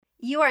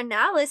You are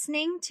now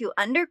listening to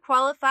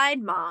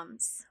Underqualified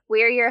Moms.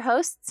 We're your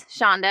hosts,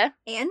 Shonda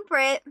And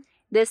Britt.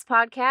 This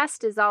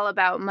podcast is all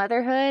about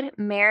motherhood,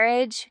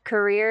 marriage,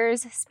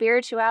 careers,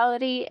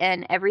 spirituality,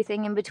 and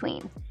everything in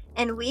between.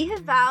 And we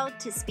have vowed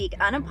to speak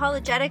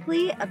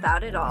unapologetically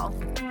about it all.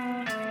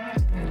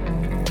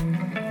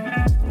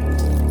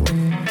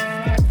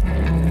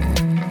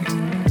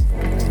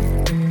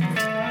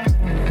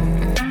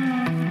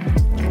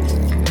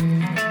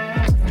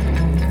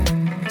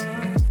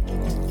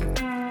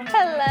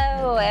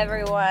 Hello,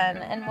 everyone,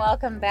 and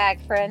welcome back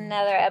for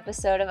another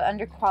episode of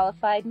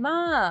Underqualified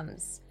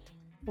Moms.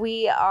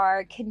 We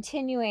are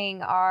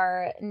continuing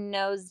our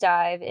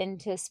nosedive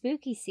into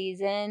spooky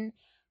season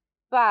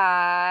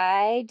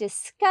by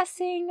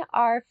discussing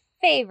our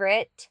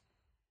favorite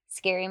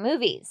scary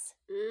movies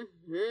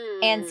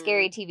and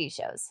scary TV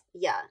shows.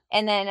 Yeah.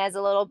 And then as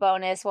a little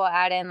bonus, we'll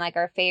add in like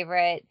our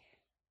favorite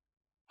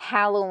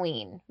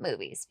Halloween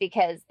movies,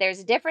 because there's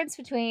a difference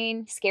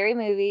between scary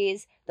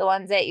movies, the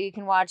ones that you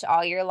can watch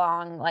all year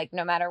long, like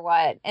no matter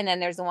what, and then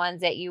there's the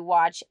ones that you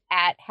watch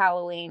at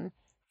Halloween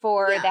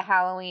for the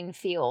Halloween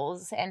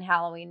feels and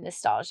Halloween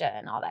nostalgia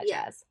and all that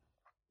jazz.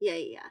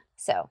 Yeah.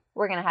 So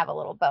we're going to have a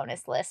little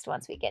bonus list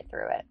once we get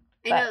through it.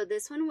 I know,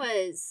 this one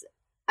was,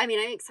 I'm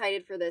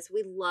excited for this.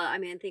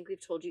 I think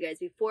we've told you guys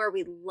before,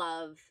 we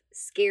love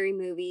scary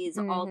movies,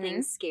 all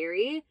things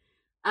scary.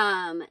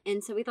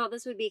 And so we thought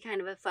this would be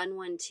kind of a fun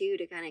one too,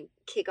 to kind of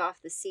kick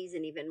off the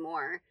season even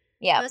more.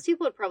 Yeah. Most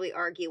people would probably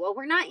argue, well,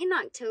 we're not in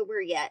October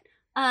yet.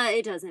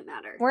 It doesn't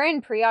matter. We're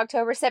in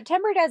pre-October.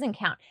 September doesn't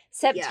count.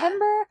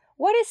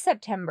 What is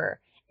September?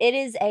 It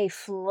is a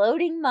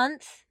floating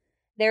month.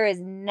 There is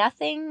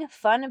nothing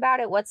fun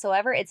about it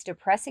whatsoever. It's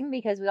depressing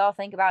because we all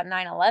think about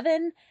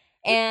 9/11,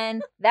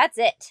 and that's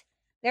it.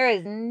 There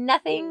is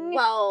nothing.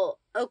 Well,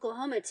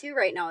 Oklahoma too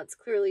right now, it's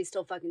clearly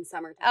still fucking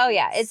summertime. Oh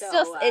yeah, it's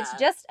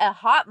just a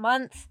hot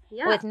month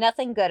with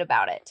nothing good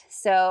about it.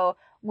 So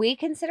we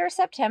consider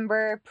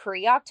September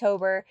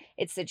pre-October.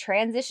 It's the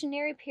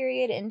transitionary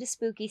period into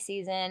spooky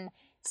season.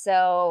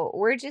 So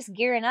we're just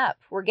gearing up.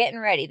 We're getting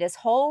ready. This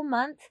whole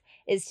month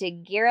is to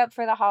gear up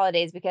for the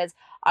holidays, because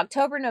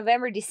October,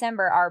 November,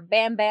 December are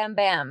bam, bam,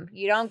 bam.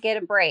 You don't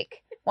get a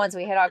break once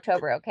we hit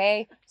October,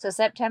 okay? So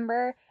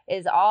September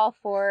is all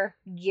for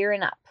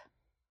gearing up.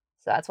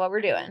 So that's what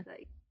we're doing.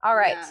 All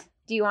right. Yeah.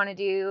 Do you want to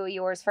do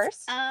yours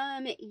first?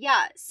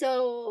 Yeah.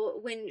 So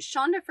when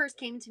Shonda first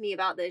came to me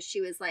about this,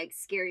 she was like,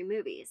 scary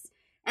movies.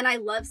 And I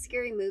love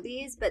scary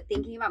movies, but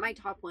thinking about my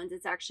top ones,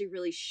 it's actually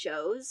really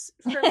shows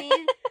for me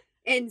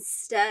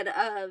instead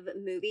of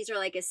movies, or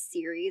like a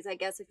series. I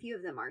guess a few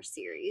of them are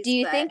series. Do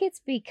you think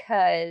it's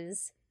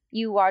because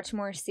you watch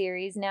more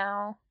series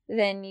now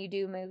than you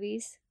do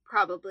movies?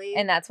 Probably.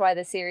 And that's why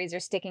the series are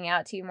sticking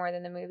out to you more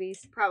than the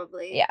movies?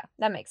 Probably. Yeah,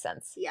 that makes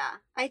sense. Yeah,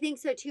 I think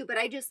so too. But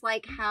I just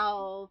like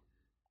how,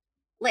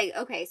 like,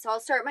 okay, so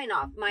I'll start mine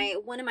off.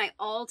 One of my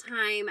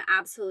all-time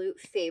absolute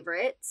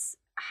favorites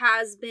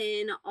has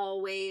been,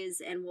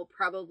 always, and will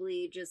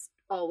probably just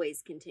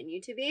always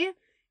continue to be,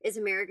 is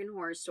American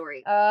Horror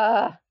Story.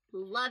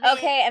 Love it.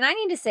 Okay, and I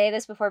need to say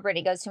this before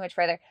Brittany goes too much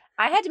further.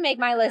 I had to make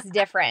my list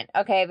different,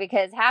 okay,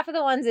 because half of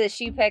the ones that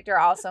she picked are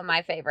also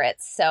my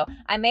favorites. So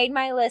I made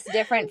my list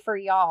different for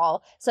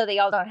y'all, so that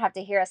y'all don't have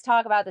to hear us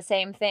talk about the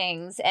same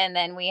things, and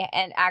then we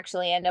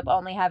actually end up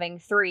only having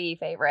 3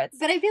 favorites.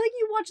 But I feel like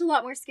you watch a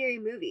lot more scary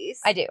movies.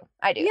 I do.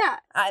 Yeah.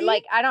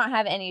 I don't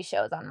have any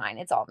shows on mine.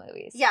 It's all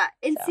movies. Yeah,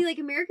 and see, like,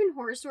 American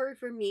Horror Story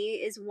for me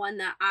is one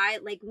that I,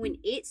 like, when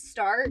it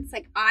starts,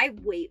 like, I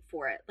wait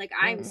for it. Like,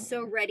 I'm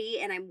so ready,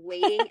 and I'm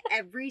waiting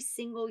every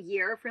single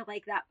year for,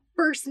 like, that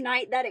first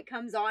night that it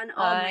comes on.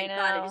 Oh my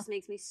God, it just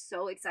makes me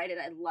so excited.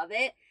 I love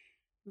it.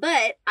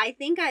 But I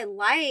think I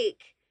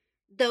like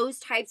those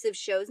types of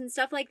shows and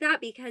stuff like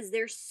that because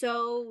they're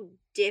so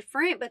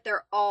different, but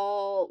they're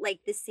all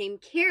like the same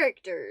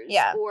characters.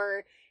 Yeah.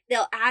 Or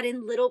they'll add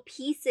in little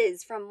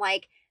pieces from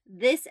like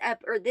this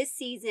this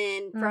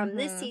season from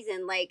this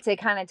season, like to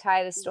kind of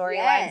tie the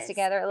storylines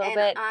together a little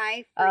bit.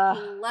 I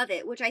freaking love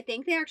it, which I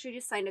think they actually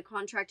just signed a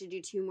contract to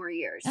do 2 more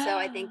years. So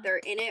I think they're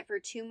in it for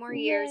 2 more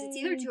years. It's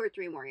either 2 or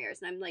 3 more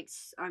years, and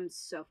I'm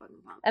so fucking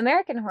pumped.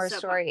 American Horror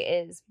Story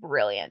is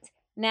brilliant.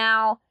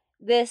 Now,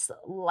 this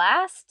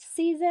last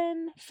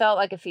season felt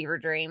like a fever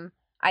dream.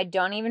 I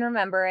don't even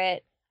remember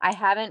it. I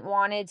haven't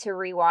wanted to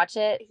rewatch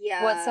it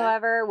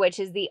whatsoever, which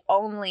is the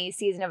only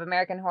season of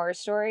American Horror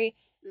Story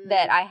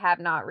that I have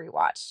not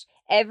rewatched.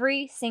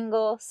 Every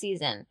single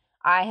season,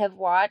 I have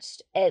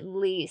watched at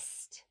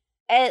least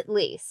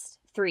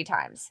 3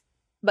 times.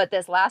 But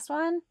this last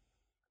one,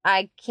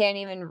 I can't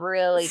even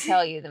really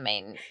tell you the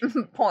main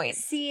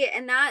points. See,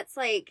 and that's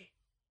like,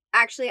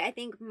 actually, I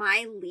think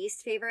my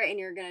least favorite, and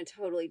you're going to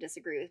totally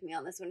disagree with me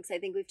on this one, because I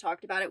think we've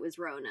talked about it, was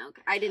Roanoke.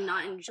 I did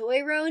not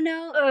enjoy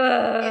Roanoke.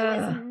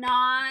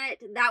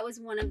 That was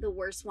one of the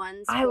worst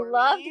ones for me. I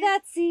loved that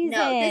season.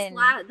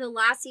 No, the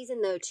last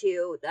season, though,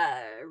 too,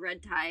 the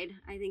Red Tide,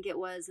 I think it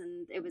was,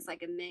 and it was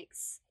like a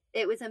mix.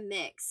 It was a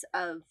mix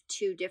of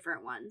 2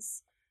 different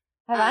ones.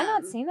 Have I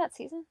not seen that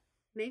season?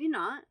 Maybe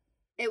not.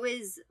 It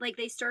was like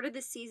they started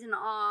the season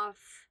off.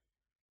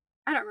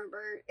 I don't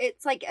remember.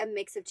 It's like a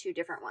mix of two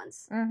different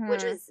ones,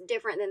 which is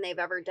different than they've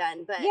ever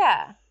done. But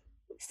yeah.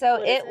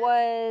 So it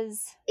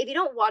was. If you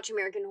don't watch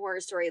American Horror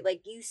Story,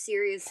 like you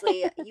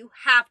seriously, you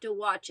have to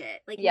watch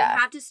it. Like you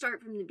have to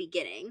start from the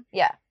beginning.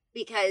 Yeah.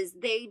 Because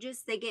they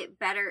get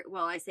better.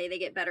 Well, I say they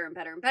get better and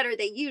better and better.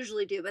 They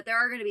usually do, but there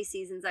are going to be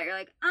seasons that you're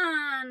like,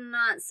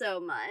 not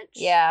so much.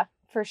 Yeah,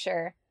 for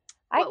sure.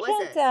 What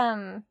was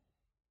it?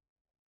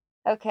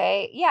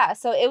 Okay, yeah.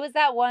 So it was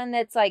that one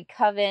that's like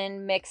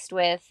Coven mixed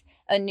with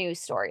a new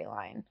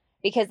storyline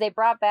because they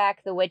brought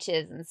back the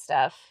witches and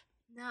stuff.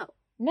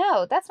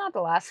 No, that's not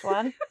the last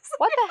one.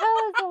 What the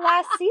hell is the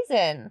last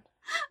season?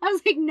 I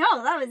was like,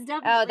 no, that was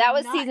definitely. Oh, that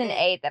was season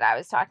 8 that I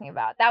was talking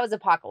about. That was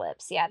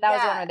Apocalypse. Yeah, that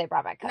was the one where they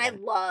brought back Coven.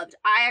 And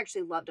I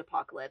actually loved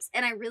Apocalypse.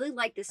 And I really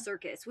liked the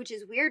circus, which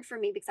is weird for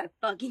me because I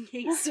fucking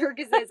hate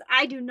circuses.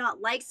 I do not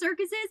like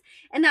circuses.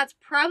 And that's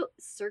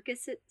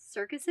circuses?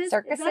 Is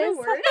that a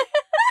word?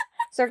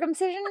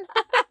 Circumcision?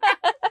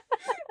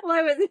 Well,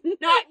 I was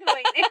not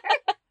going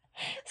there.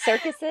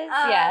 Circuses?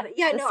 Yeah.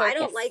 Yeah, no, I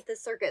don't like the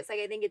circus. Like,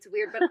 I think it's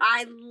weird, but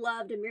I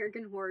loved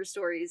American Horror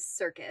Story's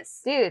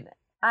circus. Dude,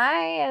 I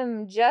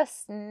am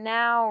just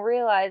now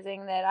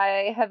realizing that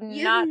I have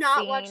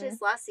not watched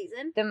this last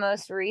season. The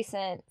most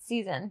recent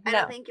season. I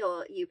don't think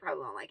you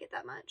probably won't like it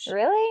that much.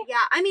 Really?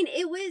 Yeah, I mean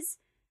it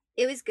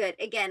was good.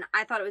 Again,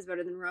 I thought it was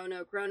better than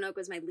Roanoke. Roanoke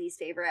was my least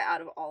favorite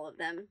out of all of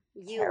them.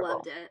 You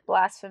loved it.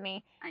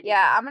 Blasphemy.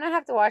 Yeah, I'm gonna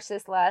have to watch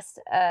this last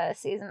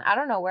season. I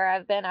don't know where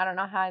I've been. I don't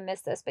know how I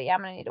missed this, but yeah,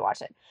 I'm gonna need to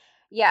watch it.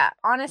 Yeah,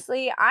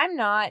 honestly, I'm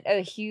not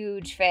a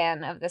huge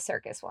fan of the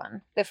circus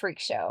one, the freak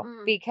show,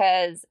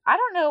 because I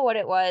don't know what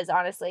it was,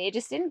 honestly. It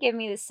just didn't give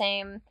me the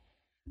same...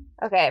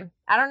 Okay,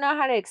 I don't know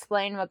how to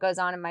explain what goes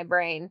on in my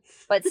brain,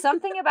 but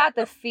something about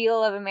the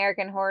feel of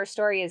American Horror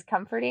Story is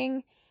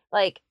comforting.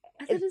 Like,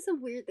 that is a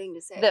weird thing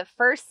to say. The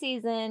first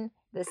season,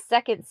 the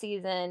second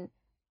season,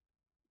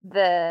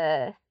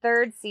 the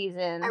third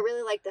season. I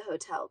really like the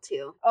hotel,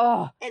 too.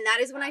 Oh. And that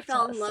is when I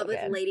fell in love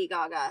with Lady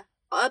Gaga.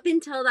 Up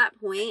until that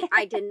point,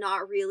 I did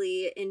not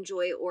really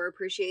enjoy or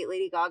appreciate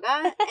Lady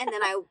Gaga. And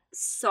then I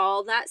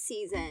saw that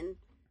season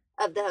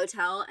of the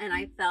hotel and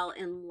I fell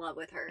in love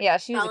with her. Yeah,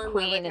 she was a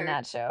queen in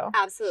that show.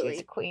 Absolutely.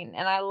 She's a queen.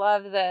 And I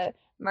love the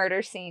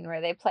murder scene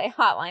where they play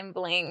Hotline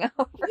Bling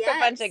over a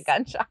bunch of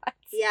gunshots.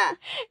 Yeah.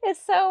 It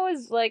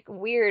was like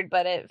weird,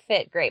 but it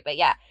fit great. But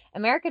yeah,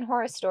 American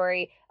Horror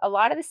Story, a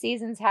lot of the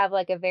seasons have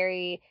like a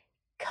very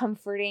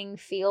comforting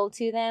feel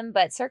to them,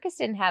 but Circus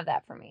didn't have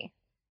that for me.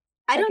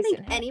 I don't think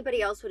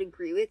anybody else would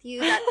agree with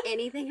you that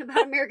anything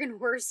about American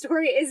Horror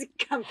Story is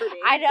comforting.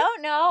 I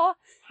don't know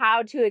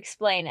how to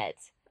explain it.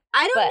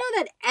 I don't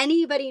know that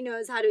anybody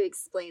knows how to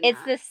explain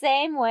It's the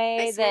same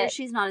way I swear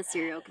she's not a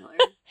serial killer.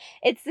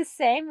 It's the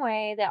same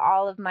way that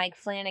all of Mike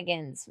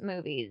Flanagan's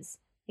movies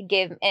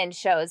give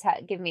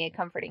me a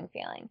comforting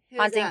feeling.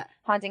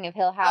 Haunting of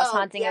Hill House,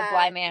 Haunting of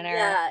Bly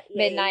Manor,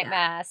 Midnight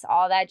Mass,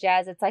 all that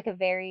jazz. It's like a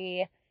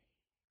very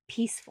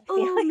peaceful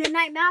feeling. Oh,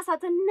 Midnight Mass,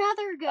 that's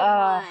another good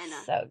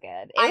one. So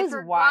good. I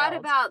forgot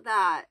about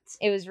that.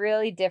 It was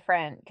really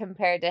different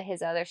compared to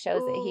his other shows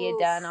that he had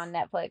done on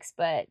Netflix,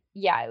 but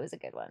yeah, it was a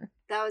good one.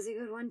 That was a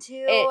good one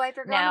too. I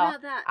forgot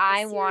about that.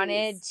 I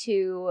wanted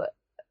to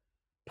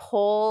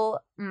pull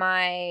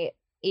my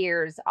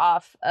ears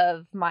off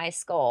of my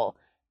skull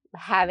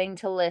having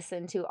to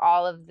listen to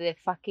all of the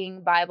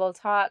fucking Bible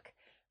talk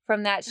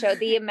from that show.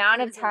 The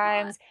amount of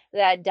times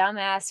that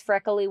dumbass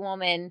freckly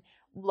woman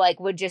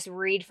would just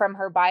read from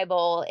her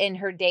Bible in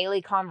her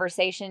daily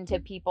conversation to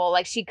people.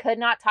 Like, she could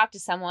not talk to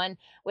someone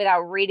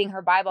without reading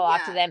her Bible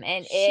off to them,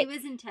 and she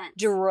was intense.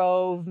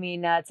 Drove me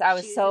nuts. I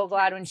was so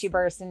glad when she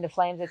burst into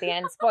flames at the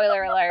end.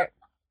 Spoiler alert.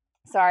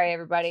 Sorry,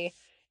 everybody.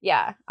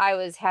 Yeah, I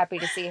was happy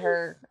to see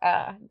her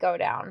go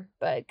down,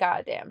 but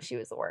goddamn, she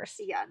was the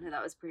worst. Yeah, no,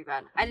 that was pretty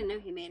bad. I didn't know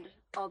he made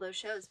all those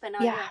shows, but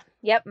now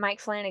Yep,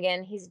 Mike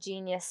Flanagan, he's a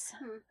genius.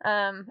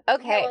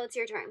 Okay, well, it's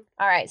your turn.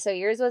 All right, so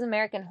yours was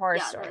American Horror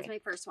Story. Yeah, that was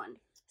my first one.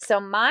 So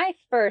my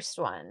first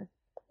one,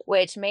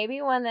 which may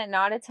be one that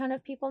not a ton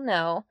of people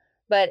know,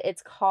 but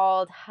it's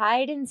called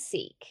Hide and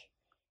Seek.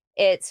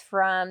 It's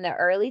from the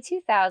early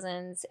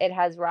 2000s. It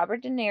has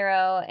Robert De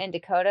Niro and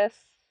Dakota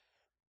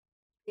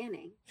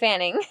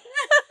Fanning.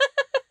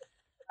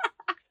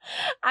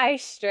 I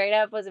straight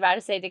up was about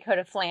to say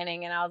Dakota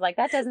Fanning, and I was like,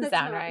 that doesn't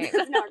sound right.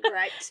 That's not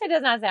correct. It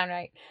does not sound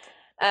right.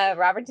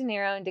 Robert De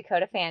Niro and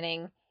Dakota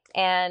Fanning,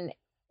 and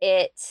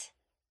it's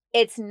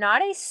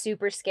not a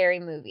super scary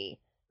movie,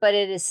 but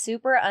it is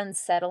super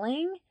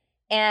unsettling.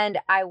 And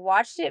I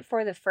watched it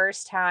for the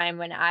first time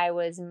when I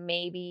was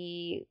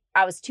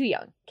too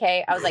young,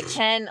 okay? I was like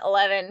 10,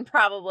 11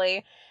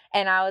 probably,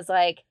 and I was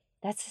like,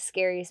 that's the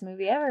scariest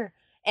movie ever.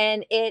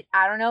 And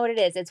I don't know what it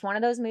is. It's one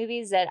of those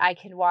movies that I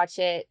could watch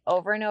it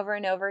over and over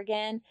and over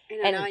again.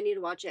 I know I need to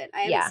watch it.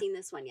 I haven't seen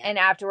this one yet. And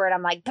afterward,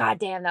 I'm like, God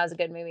damn, that was a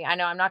good movie. I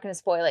know I'm not going to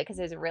spoil it because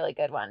it's a really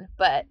good one.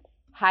 But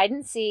Hide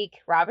and Seek,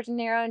 Robert De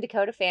Niro and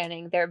Dakota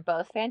Fanning, they're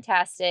both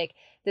fantastic.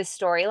 The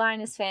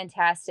storyline is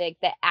fantastic.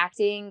 The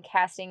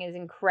casting is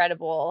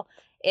incredible.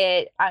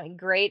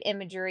 Great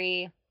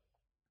imagery,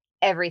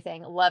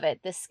 everything. Love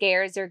it. The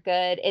scares are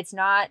good. It's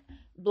not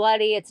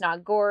bloody, it's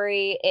not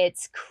gory,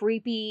 it's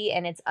creepy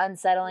and it's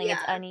unsettling,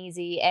 it's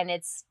uneasy, and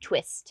it's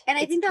twist. And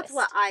I think that's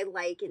what I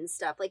like in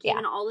stuff. Like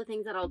even all the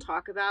things that I'll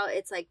talk about,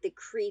 it's like the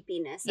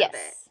creepiness of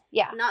it.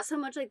 Yeah. Not so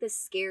much like the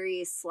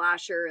scary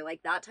slasher,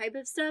 like that type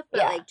of stuff, but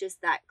like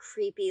just that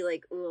creepy,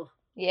 like, ugh.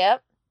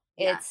 Yep.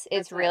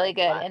 It's really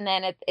good. And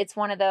then it's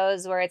one of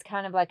those where it's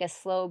kind of like a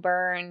slow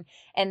burn,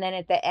 and then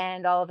at the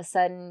end all of a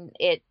sudden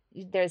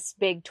there's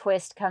big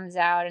twist comes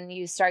out and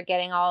you start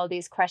getting all of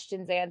these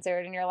questions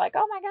answered and you're like,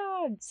 oh my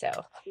god. So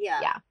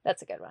yeah,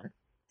 that's a good one.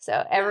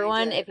 So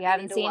everyone, if you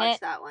haven't seen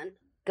it, that one,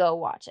 go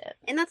watch it.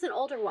 And that's an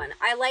older one.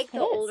 I like the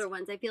older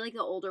ones. I feel like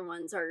the older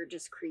ones are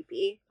just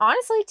creepy.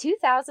 Honestly,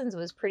 2000s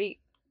was pretty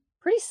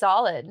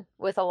solid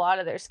with a lot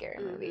of their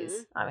scary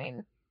movies. I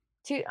mean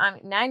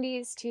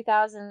 90s,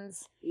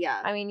 2000s.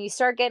 Yeah. I mean, you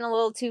start getting a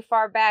little too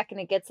far back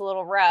and it gets a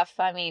little rough.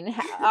 I mean,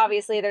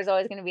 obviously there's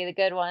always going to be the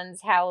good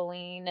ones,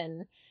 Halloween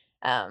and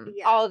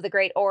all of the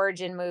great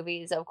origin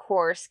movies, of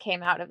course,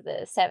 came out of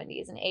the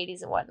 70s and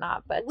 80s and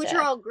whatnot. But which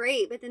are all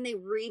great, but then they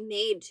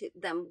remade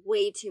them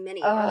way too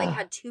many, or like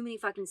had too many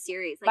fucking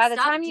series. Like, by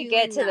the time you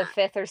get to the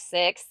 5th or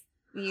 6th,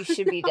 you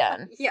should be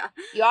done. Yeah.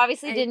 You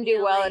obviously didn't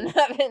do well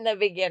enough in the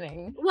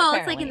beginning. Well, apparently.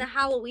 It's like in the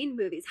Halloween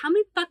movies. How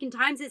many fucking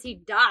times has he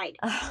died?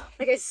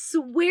 Like, I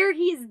swear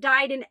he's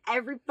died in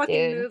every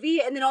fucking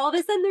movie, and then all of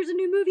a sudden there's a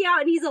new movie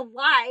out and he's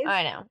alive.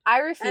 I know. I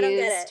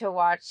refuse to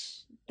watch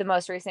the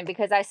most recent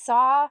because I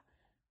saw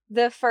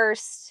the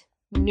first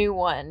new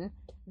one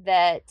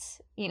that,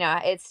 you know,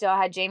 it still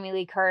had Jamie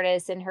Lee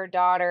Curtis and her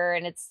daughter,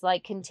 and it's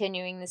like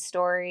continuing the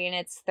story, and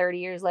it's 30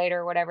 years later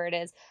or whatever it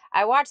is.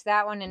 I watched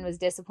that one and was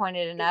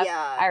disappointed enough.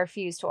 Yeah. I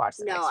refuse to watch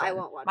the next one. No, I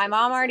won't watch it. My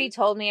mom already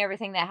told me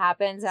everything that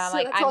happens, and I'm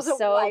like, I'm so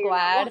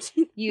glad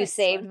you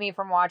saved me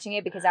from watching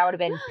it because I would have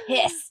been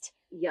pissed.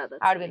 Yeah,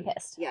 I would have been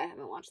pissed. Yeah, I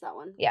haven't watched that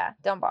one. Yeah,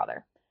 don't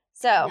bother.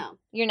 So,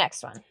 your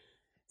next one.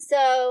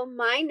 So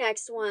my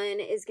next one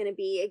is going to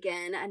be,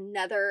 again,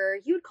 another,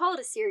 you would call it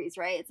a series,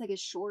 right? It's like a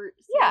short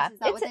series. Yeah, is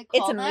that what they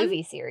call them? It's a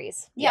movie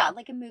series. Yeah,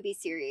 like a movie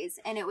series.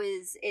 And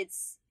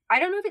I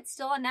don't know if it's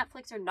still on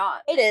Netflix or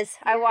not. It is.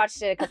 I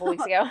watched it a couple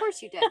weeks ago. Of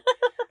course you did.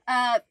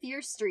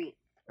 Fear Street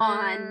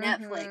on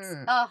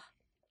Netflix. Oh,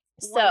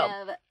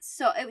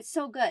 it was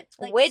so good.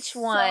 Like, which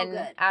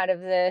one out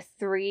of the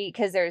three,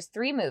 because there's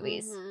 3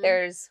 movies.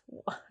 There's,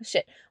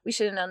 we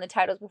should have known the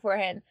titles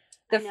beforehand.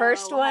 The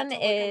first one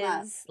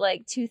is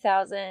like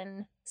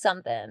 2000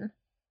 something.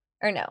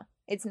 Or no,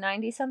 it's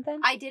 90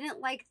 something.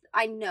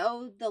 I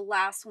know the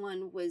last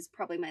one was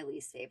probably my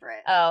least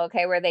favorite. Oh,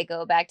 okay, where they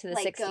go back to the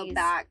 60s. Go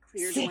back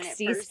clear to when it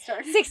first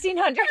started.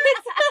 1600s.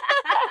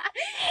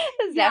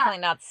 It's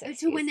definitely not the 60s.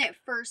 To when it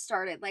first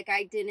started. Like,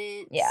 I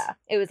didn't... Yeah,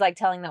 it was like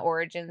telling the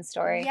origin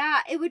story.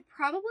 Yeah, it would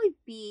probably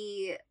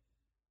be...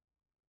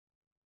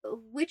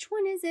 Which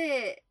one is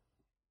it?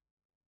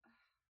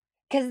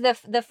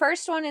 Because the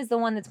first one is the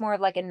one that's more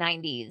of like a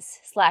 90s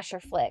slasher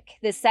flick.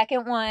 The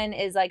second one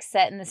is like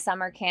set in the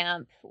summer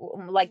camp,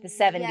 like the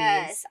 70s.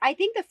 Yes, I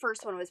think the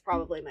first one was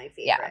probably my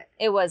favorite. Yeah,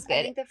 it was good.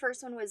 I think the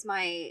first one was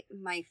my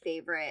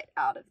favorite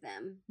out of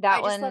them.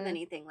 I just love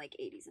anything like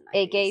 80s and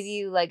 90s. It gave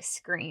you like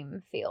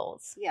Scream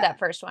feels, that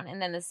first one.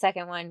 And then the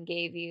second one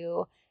gave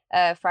you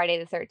Friday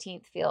the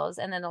 13th feels.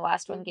 And then the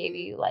last one gave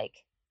you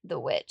like The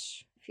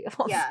Witch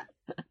feels. Yeah.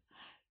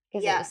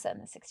 Because it was set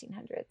in the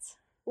 1600s.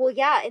 Well,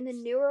 yeah, in the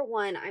newer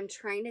one, I'm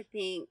trying to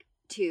think,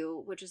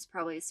 too, which is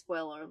probably a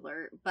spoiler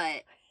alert,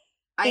 but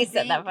I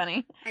said that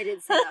funny. I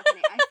did say that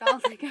funny. I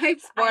felt like I...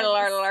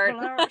 Spoiler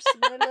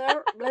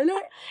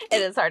alert.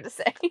 It is hard to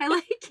say.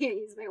 I can't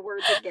use my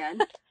words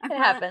again. It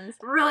happens.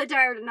 I'm really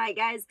tired tonight,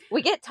 guys.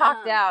 We get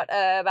talked out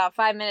about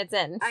 5 minutes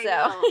in,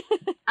 so...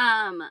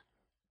 I know.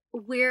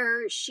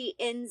 Where she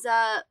ends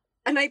up...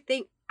 And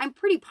I'm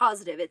pretty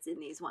positive it's in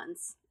these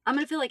ones. I'm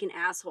going to feel like an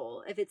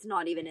asshole if it's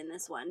not even in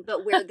this one.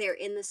 But where they're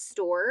in the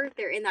store,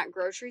 they're in that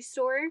grocery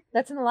store.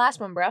 That's in the last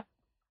one, bro.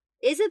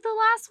 Is it the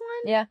last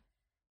one? Yeah.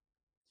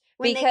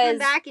 When they come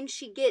back and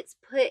she gets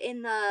put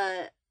in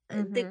the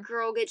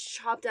girl gets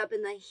chopped up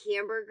in the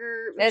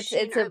hamburger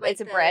machine.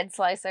 It's a bread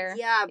slicer.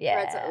 Yeah,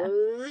 bread.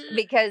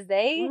 Because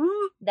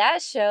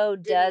that show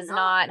does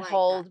not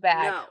hold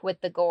back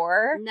with the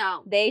gore.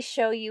 No. They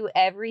show you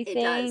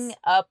everything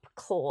up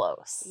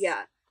close.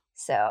 Yeah.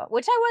 So,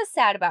 which I was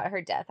sad about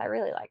her death. I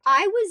really liked her.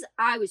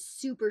 I was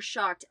super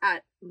shocked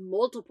at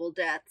multiple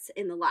deaths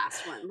in the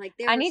last one. Like,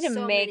 I need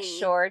to make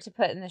sure to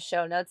put in the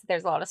show notes that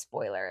there's a lot of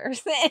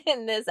spoilers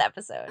in this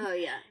episode. Oh,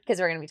 yeah. Because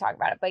we're going to be talking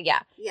about it. But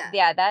yeah,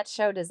 that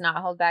show does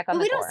not hold back on the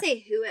gore. We don't say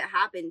who it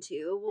happened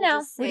to.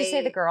 We just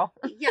say the girl.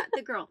 Yeah,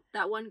 the girl.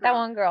 That one girl. That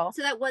one girl.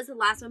 So that was the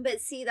last one.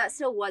 But see, that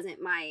still wasn't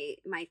my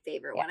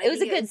favorite one. It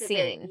was a good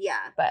scene.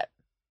 But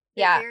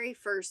the very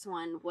first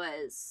one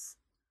was...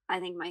 I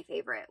think my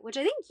favorite, which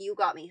I think you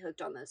got me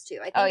hooked on those two.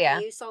 I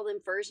think you saw them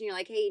first and you're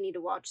like, hey, you need to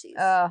watch these.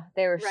 Oh,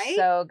 they were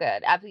so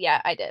good.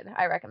 Yeah, I did.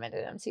 I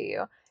recommended them to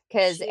you.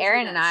 Because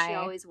Erin and I... She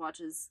always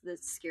watches the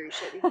scary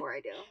shit before I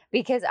do.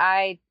 Because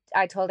I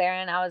told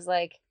Erin, I was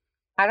like,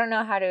 I don't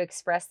know how to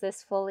express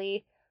this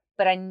fully,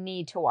 but I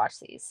need to watch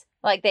these.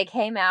 Like, they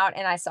came out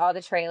and I saw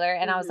the trailer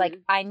and I was like,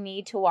 I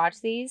need to watch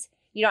these.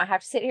 You don't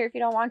have to sit here if you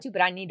don't want to,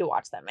 but I need to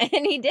watch them.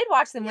 And he did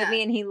watch them with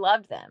me and he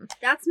loved them.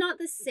 That's not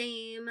the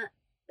same.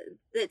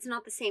 It's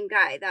not the same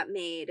guy that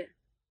made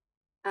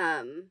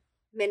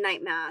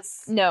Midnight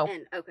Mass. No.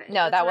 And, okay.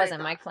 No, that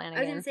wasn't Mike Flanagan.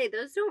 I was going to say,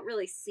 those don't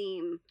really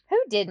seem...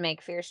 Who did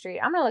make Fear Street?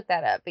 I'm going to look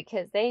that up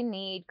because they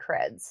need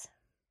creds.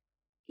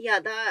 Yeah,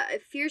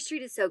 the Fear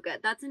Street is so good.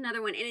 That's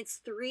another one. And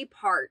it's 3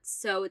 parts.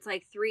 So it's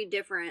like 3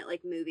 different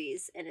like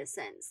movies in a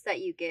sense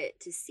that you get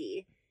to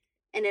see.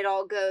 And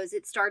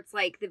it starts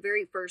like the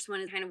very first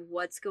one is kind of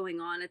what's going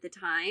on at the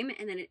time.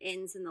 And then it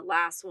ends in the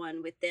last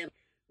one with them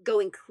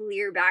going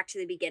clear back to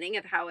the beginning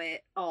of how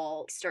it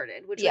all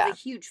started, which was a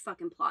huge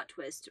fucking plot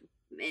twist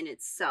in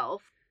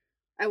itself.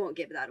 I won't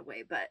give that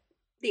away, but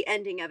the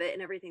ending of it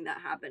and everything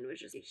that happened was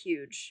just a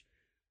huge...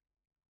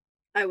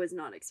 I was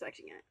not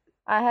expecting it.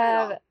 I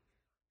have...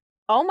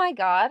 Oh my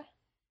God.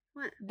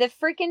 What? The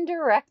freaking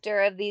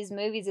director of these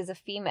movies is a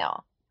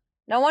female.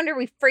 No wonder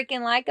we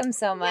freaking like them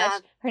so much. Yeah.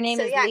 Her name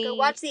is Lee. Go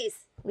watch these.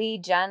 Lee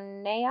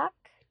Janiak?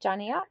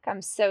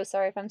 I'm so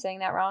sorry if I'm saying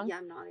that wrong. Yeah,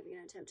 I'm not even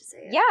going to attempt to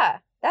say it. Yeah,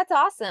 that's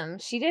awesome.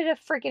 She did a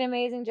freaking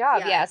amazing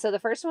job. Yeah. Yeah, so the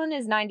first one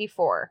is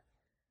 94.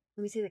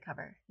 Let me see the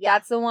cover. Yeah.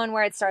 That's the one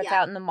where it starts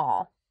out in the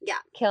mall. Yeah.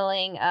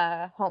 Killing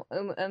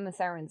Uma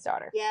Thurman's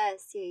daughter.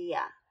 Yes,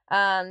 yeah.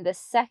 The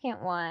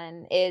second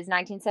one is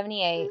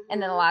 1978,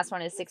 and then the last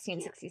one is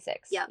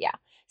 1666. Yep. Yeah.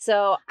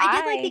 So I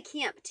did like the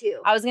camp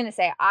too. I was gonna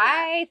say,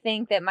 I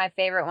think that my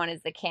favorite one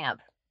is the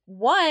camp.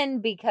 1,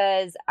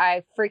 because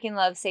I freaking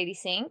love Sadie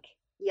Sink.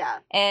 Yeah.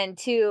 And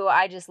 2,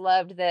 I just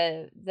loved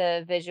the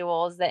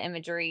visuals, the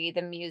imagery,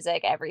 the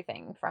music,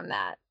 everything from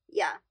that.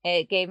 Yeah.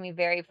 It gave me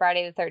very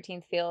Friday the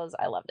 13th feels.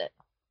 I loved it.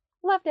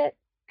 Loved it.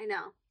 I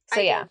know. So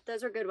yeah.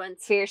 Those are good ones.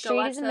 Fear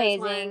Street is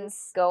amazing.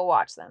 Go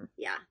watch them.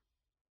 Yeah.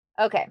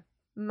 Okay.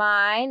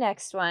 My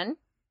next one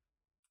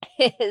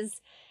is,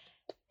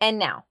 and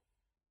now.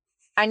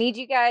 I need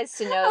you guys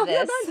to know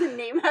this. That's the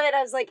name of it.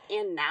 I was like,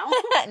 and now?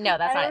 No,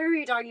 that's not it. I remember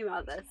you talking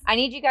about this. I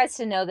need you guys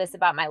to know this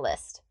about my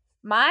list.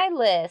 My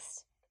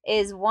list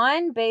is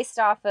one based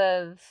off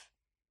of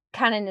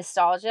kind of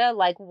nostalgia,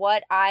 like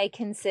what I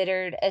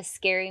considered a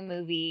scary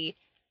movie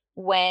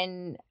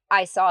when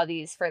I saw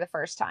these for the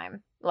first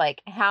time.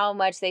 Like how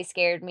much they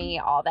scared me,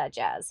 all that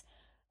jazz.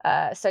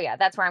 So yeah,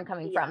 that's where I'm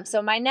coming from.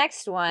 So my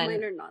next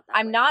one,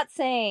 I'm not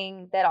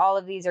saying that all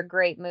of these are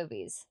great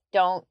movies.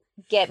 Don't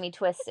get me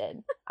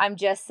twisted. I'm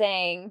just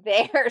saying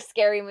they are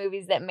scary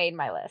movies that made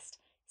my list.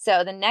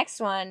 So the next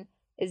one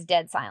is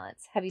Dead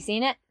Silence. Have you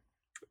seen it?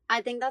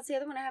 I think that's the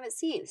other one I haven't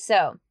seen.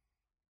 So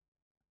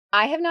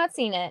I have not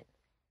seen it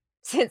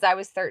since I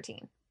was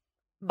 13,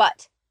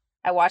 but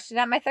I watched it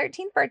at my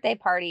 13th birthday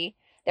party.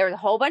 There was a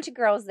whole bunch of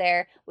girls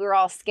there. We were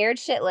all scared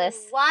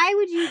shitless. Why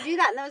would you do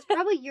that? And that was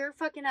probably your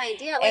fucking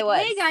idea.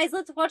 Like, hey guys,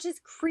 let's watch this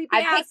creepy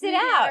ass movie.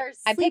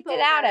 I picked it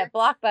out at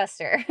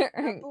Blockbuster.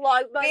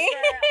 Blockbuster.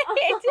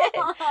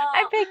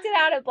 I picked it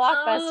out at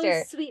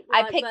Blockbuster. Oh, sweet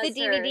Blockbuster. I picked the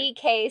DVD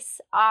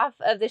case off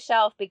of the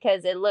shelf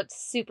because it looked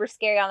super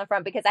scary on the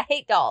front because I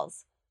hate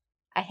dolls.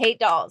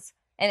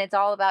 And it's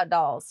all about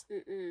dolls.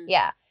 Mm-mm.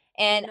 Yeah.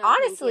 And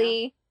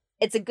honestly,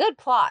 it's a good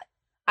plot.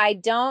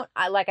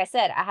 Like I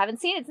said, I haven't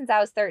seen it since I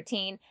was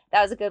 13.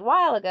 That was a good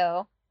while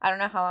ago. I don't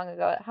know how long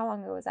ago. How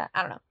long ago was that?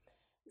 I don't know.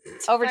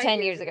 Over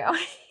 10 years ago.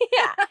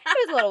 Yeah,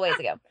 it was a little ways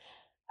ago.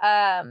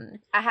 I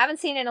haven't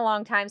seen it in a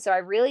long time, so I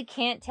really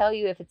can't tell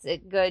you if it's a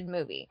good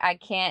movie. I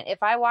can't.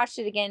 If I watched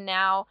it again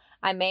now,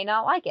 I may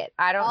not like it.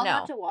 I don't know. I'll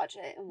have to watch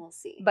it and we'll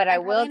see. But I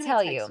will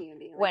tell you,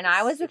 when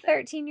I was a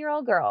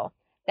 13-year-old girl,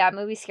 that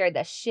movie scared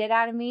the shit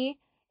out of me.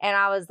 And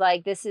I was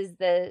like, this is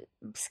the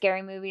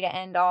scary movie to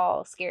end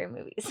all scary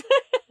movies.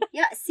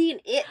 Yeah, see,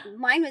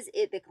 mine was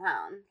It the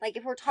Clown. Like,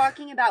 if we're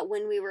talking about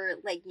when we were,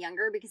 like,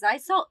 younger, because I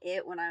saw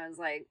It when I was,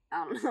 like,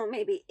 I don't know,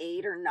 maybe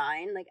 8 or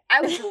 9. Like,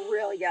 I was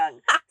real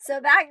young.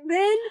 So back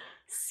then,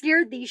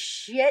 scared the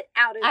shit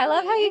out of me. I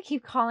love how you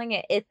keep calling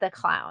it the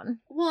Clown.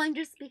 Well, I'm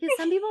just, because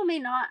some people may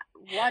not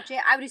watch it.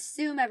 I would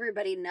assume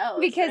everybody knows.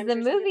 Because the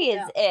movie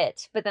is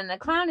It, but then the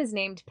clown is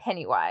named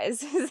Pennywise.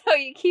 So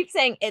you keep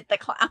saying It the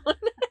Clown.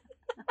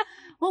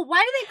 Well,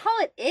 why do they call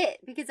it It?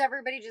 Because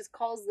everybody just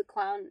calls the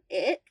clown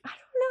It? I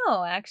don't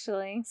know,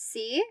 actually.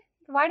 See?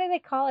 Why do they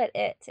call it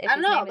It? I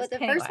don't know, but the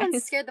first one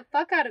scared the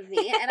fuck out of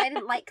me, and I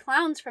didn't like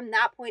clowns from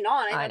that point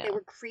on. I thought they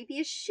were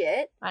creepy as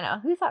shit. I know.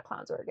 Who thought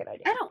clowns were a good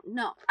idea? I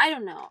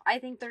don't know. I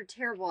think they're a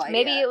terrible idea.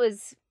 Maybe it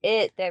was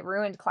It that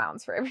ruined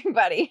clowns for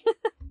everybody.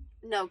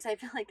 No, because I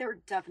feel like there were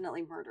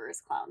definitely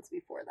murderous clowns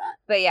before that.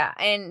 But yeah,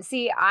 and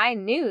see, I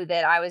knew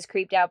that I was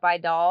creeped out by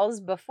dolls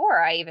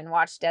before I even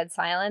watched Dead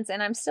Silence,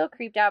 and I'm still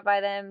creeped out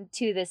by them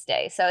to this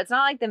day. So it's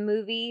not like the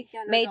movie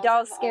made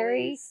dolls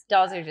scary.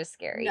 Dolls are just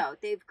scary. No,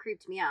 they've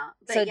creeped me out.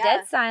 But so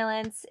Dead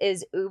Silence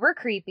is uber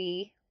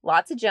creepy,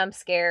 lots of jump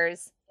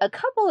scares, a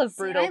couple of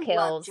brutal kills.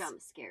 I love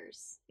jump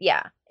scares.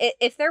 Yeah,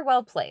 if they're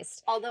well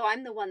placed. Although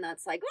I'm the one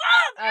that's like,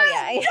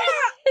 oh yeah.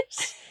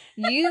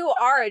 You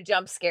are a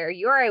jump scare.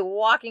 You are a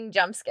walking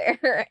jump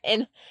scare.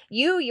 And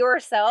you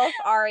yourself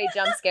are a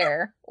jump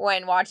scare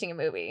when watching a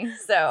movie.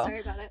 So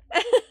sorry about it.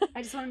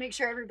 I just want to make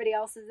sure everybody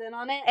else is in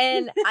on it.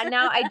 And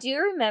now I do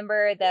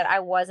remember that I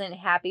wasn't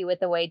happy with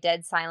the way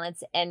Dead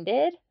Silence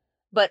ended.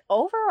 But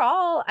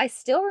overall, I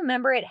still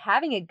remember it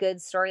having a good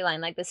storyline.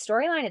 Like, the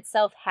storyline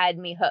itself had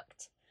me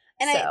hooked.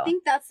 And I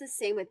think that's the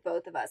same with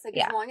both of us. Like,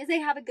 as long as they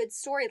have a good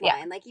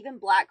storyline, like even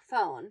Black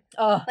Phone,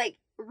 like,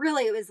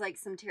 really, it was like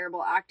some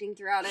terrible acting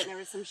throughout it. And there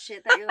was some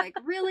shit that you're like,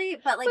 really?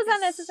 But like,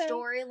 the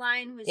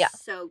storyline was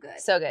so good.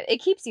 So good. It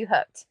keeps you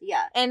hooked.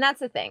 Yeah. And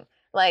that's the thing.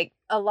 Like,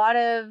 a lot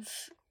of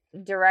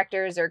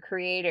directors or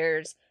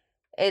creators,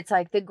 it's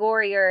like the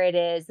gorier it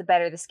is, the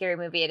better the scary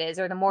movie it is,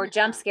 or the more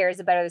jump scares,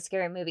 the better the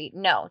scary movie.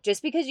 No,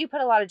 just because you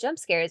put a lot of jump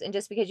scares and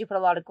just because you put a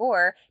lot of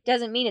gore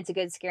doesn't mean it's a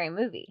good scary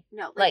movie.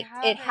 No, like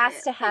it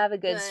has to have a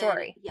good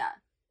story. Yeah.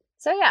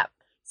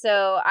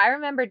 So I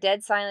remember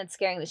Dead Silence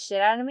scaring the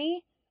shit out of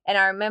me, and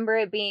I remember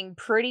it being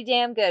pretty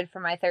damn good for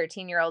my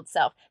 13-year-old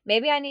self.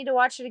 Maybe I need to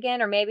watch it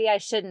again, or maybe I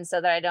shouldn't,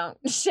 so that I don't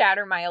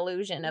shatter my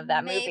illusion of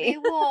that movie.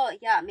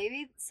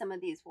 Maybe some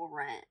of these we'll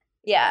rent.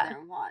 Yeah.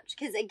 And watch.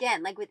 Because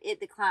again, like with It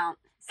the Clown.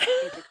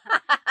 I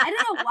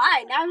don't know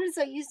why. Now I'm just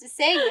so used to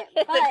saying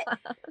it.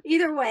 But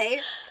either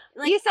way.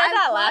 Like, you said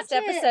that last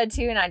episode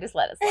too, and I just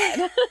let it slide.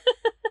 So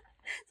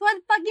why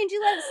the fuck didn't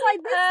you let it slide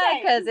this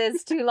time? Because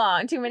it's too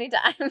long, too many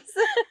times.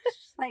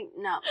 Like,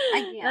 no,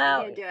 I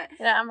can't do it.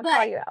 Yeah, I'm going to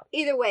call you out.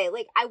 Either way,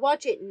 like, I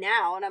watch it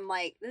now, and I'm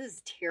like, this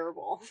is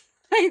terrible.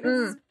 Like,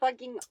 this is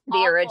fucking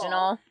awful. The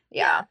original.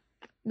 Yeah.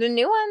 The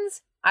new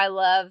ones, I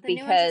love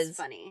because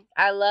funny.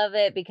 I love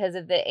it because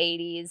of the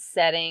 80s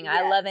setting.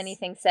 Yes. I love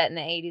anything set in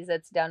the 80s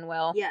that's done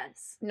well.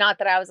 Yes. Not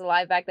that I was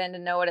alive back then to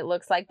know what it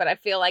looks like, but I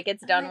feel like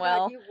it's done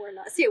well. God, you were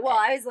not. See, well,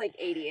 I was like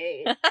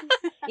 88.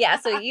 Yeah,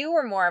 so you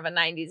were more of a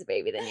 90s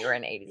baby than you were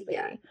an 80s baby.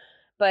 Yeah.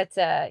 But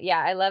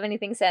I love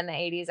anything set in the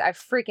 80s. I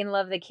freaking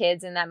love the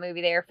kids in that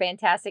movie. They are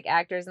fantastic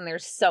actors and they're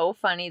so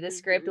funny. The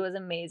script was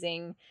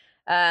amazing.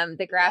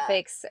 The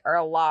graphics are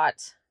a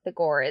lot. The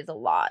gore is a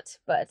lot,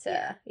 but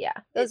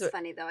it's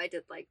funny though. I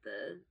did like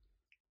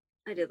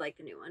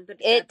the new one, but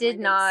it did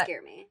not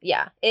scare me.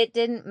 Yeah, it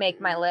didn't make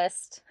my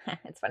list.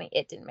 It's funny,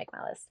 it didn't make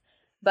my list,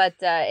 but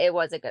it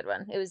was a good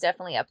one. It was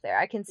definitely up there.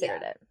 I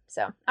considered it.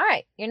 So, all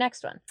right, your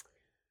next one.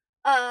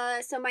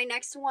 So my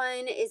next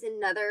one is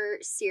another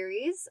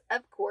series,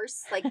 of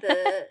course. Like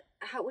the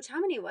how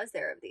many was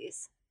there of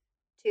these?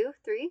 2,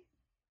 3.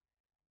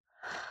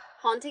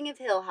 Haunting of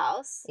Hill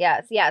House.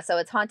 Yes, yeah. So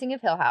it's Haunting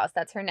of Hill House.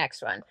 That's her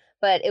next one.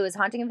 But it was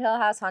Haunting of Hill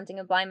House, Haunting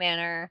of Bly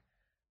Manor,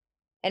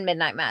 and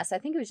Midnight Mass. I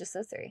think it was just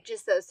those 3.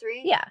 Just those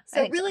 3? Yeah.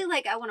 So really,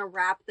 like, I want to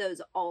wrap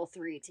those all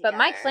 3 together. But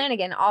Mike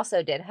Flanagan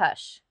also did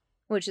Hush,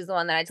 which is the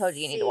one that I told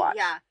you need to watch.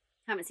 Yeah.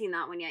 Haven't seen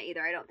that one yet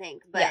either, I don't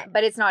think. But yeah,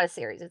 but it's not a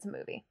series. It's a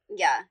movie.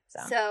 Yeah.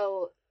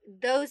 So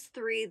those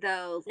 3,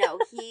 though, no,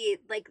 he,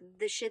 like,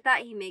 the shit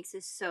that he makes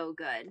is so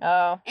good.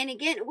 Oh. And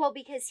again, well,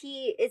 because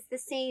it's the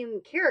same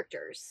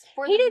characters.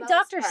 He did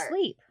Dr.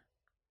 Sleep.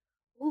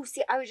 Ooh,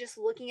 see, I was just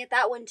looking at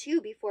that one, too,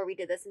 before we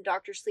did this, and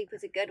Dr. Sleep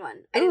was a good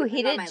one. Ooh,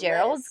 he did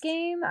Gerald's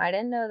Game? I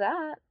didn't know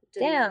that.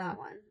 Didn't know that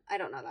one. I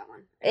don't know that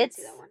one. I didn't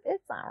see that one.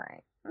 It's all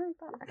right.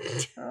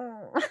 It's all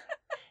right. Oh.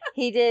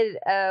 He did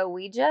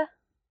Ouija.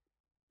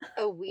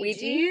 A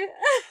Ouija?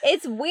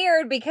 It's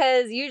weird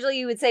because usually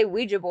you would say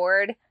Ouija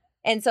board,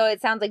 and so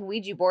it sounds like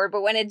Ouija board,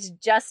 but when it's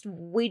just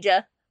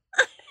Ouija,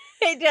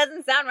 it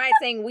doesn't sound right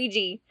saying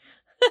Ouija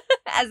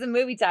as a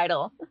movie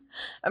title.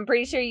 I'm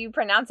pretty sure you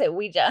pronounce it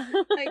Ouija.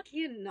 I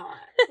cannot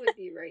with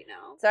you right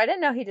now. So I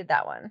didn't know he did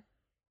that one.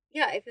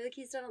 Yeah, I feel like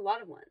he's done a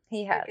lot of ones.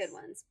 He has. Good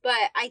ones.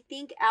 But I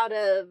think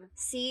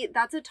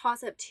that's a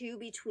toss-up too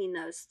between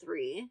those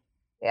 3.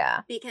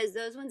 Yeah. Because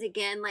those ones,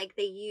 again, like,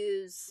 they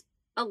use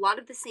a lot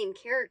of the same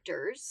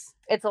characters.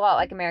 It's a lot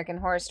like American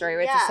Horror Story,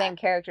 where it's the same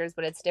characters,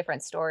 but it's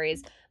different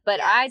stories. But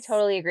I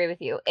totally agree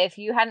with you. If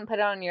you hadn't put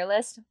it on your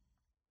list,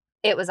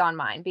 it was on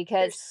mine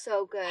because they're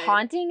so good.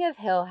 Haunting of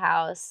Hill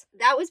House.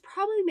 That was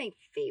probably my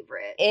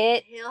favorite.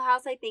 Hill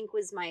House, I think,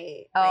 was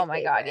my oh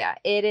my God, yeah.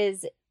 It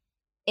is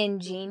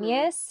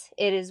ingenious.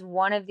 Mm-hmm. It is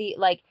one of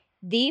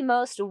the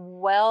most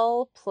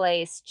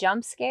well-placed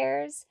jump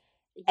scares.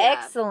 Yeah.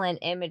 Excellent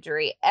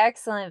imagery,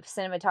 excellent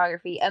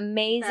cinematography,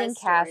 amazing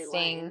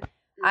casting.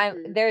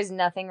 There's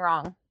nothing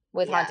wrong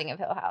with Haunting of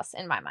Hill House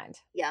in my mind.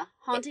 Yeah,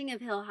 Haunting of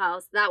Hill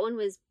House. That one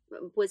was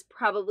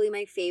probably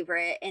my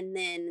favorite, and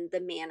then The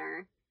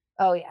Manor.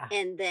 Oh yeah.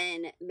 And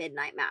then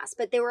Midnight Mass.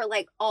 But they were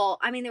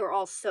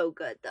all so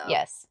good though.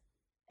 Yes.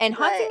 And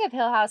Haunting of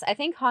Hill House, I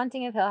think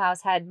Haunting of Hill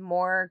House had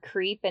more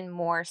creep and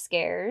more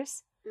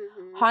scares.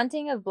 Mm-hmm.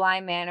 Haunting of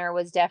Bly Manor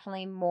was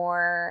definitely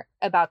more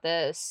about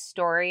the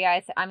story.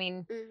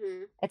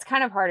 It's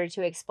kind of harder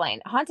to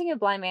explain. Haunting of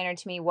Bly Manor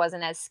to me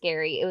wasn't as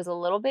scary. It was a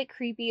little bit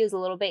creepy. It was a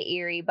little bit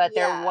eerie, but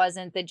there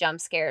wasn't the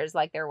jump scares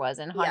like there was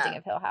in Haunting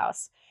of Hill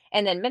House.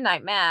 And then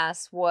Midnight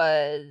Mass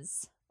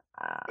was,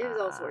 It was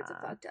all sorts of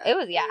fucked up. It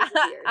was, yeah. It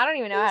was weird. I don't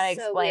even know It how to was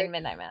so explain weird.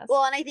 Midnight Mass.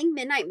 Well, and I think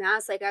Midnight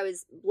Mass, like, I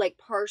was, like,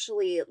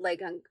 partially,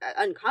 like,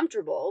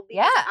 uncomfortable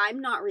because Yeah. I'm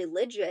not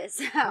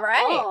religious at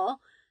Right.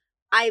 all.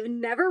 I've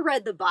never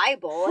read the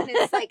Bible, and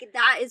it's like,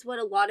 that is what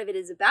a lot of it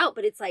is about,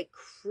 but it's, like,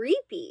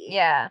 creepy.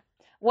 Yeah.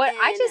 What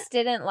I And- just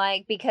didn't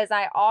like, because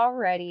I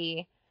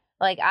already,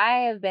 like,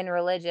 I have been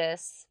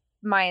religious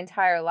my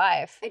entire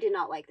life. I did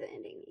not like the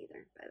ending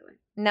either, by the way.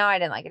 No, I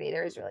didn't like it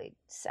either. It was really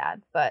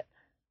sad. But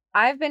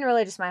I've been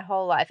religious my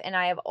whole life, and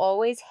I have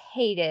always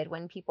hated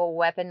when people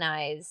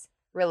weaponize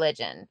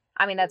religion.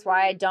 I mean, that's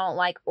why I don't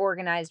like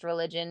organized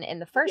religion in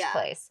the first Yeah.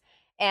 place.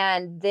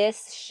 And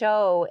this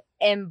show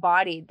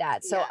embodied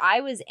that. So Yeah. I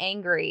was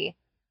angry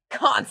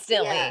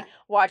constantly Yeah.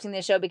 watching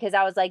this show, because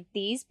I was like,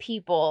 these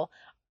people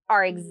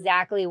are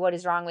exactly what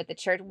is wrong with the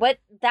church.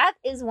 That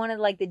is one of,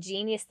 like, the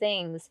genius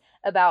things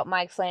about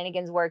Mike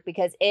Flanagan's work,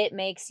 because it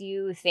makes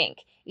you think.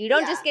 You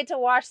don't just Yeah. get to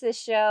watch this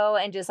show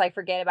and just, like,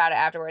 forget about it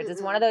afterwards.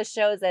 It's one of those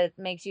shows that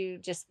makes you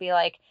just be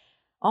like,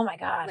 oh my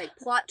God. Like,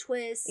 plot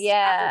twist Yeah.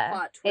 after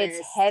plot twist.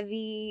 It's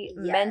heavy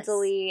Yes.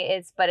 mentally.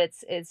 It's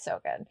so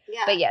good.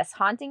 Yeah. But yes,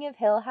 Haunting of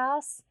Hill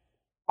House,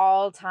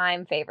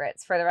 all-time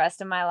favorites for the rest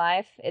of my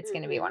life. It's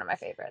going to be Mhm. one of my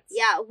favorites.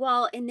 Yeah,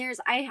 well, and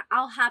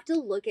I'll have to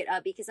look it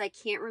up because I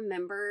can't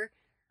remember.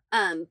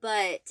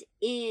 But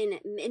in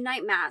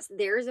Midnight Mass,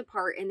 there's a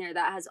part in there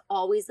that has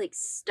always, like,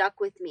 stuck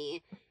with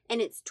me.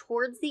 And it's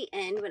towards the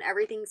end when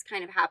everything's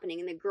kind of happening,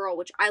 and the girl,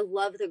 which I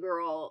love the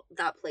girl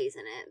that plays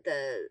in it,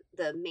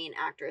 the main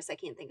actress, I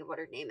can't think of what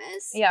her name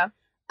is. Yeah.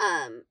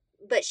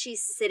 But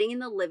she's sitting in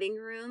the living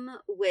room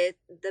with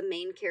the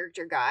main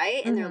character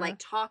guy, and they're, like,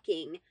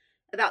 talking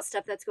about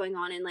stuff that's going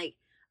on. And, like,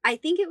 I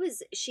think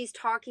she's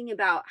talking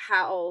about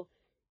how,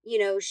 you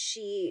know,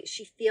 she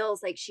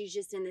feels like she's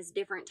just in this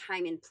different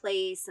time and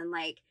place, and,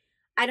 like,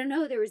 I don't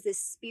know, there was this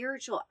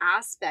spiritual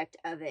aspect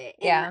of it.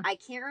 And Yeah. I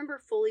can't remember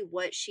fully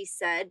what she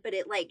said, but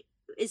it, like,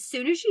 as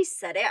soon as she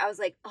said it, I was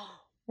like, oh,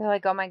 You're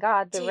like, oh my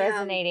God, the Damn.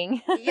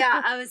 resonating.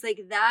 yeah. I was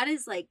like,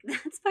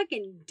 that's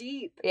fucking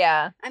deep.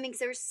 Yeah. I mean, 'cause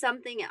there's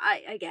something,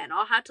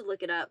 I'll have to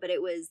look it up, but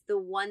it was the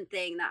one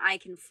thing that I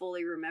can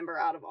fully remember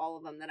out of all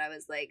of them that I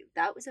was like,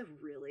 that was a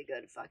really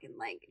good fucking,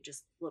 like,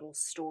 just little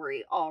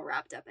story all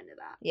wrapped up into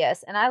that.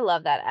 Yes, and I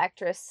love that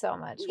actress so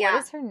much. Yeah.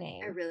 What is her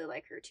name? I really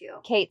like her too.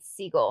 Kate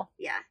Siegel.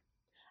 Yeah.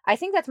 I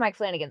think that's Mike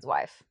Flanagan's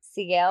wife.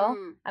 Siegel.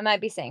 Mm. I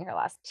might be saying her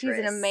last. She's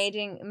an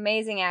Chris.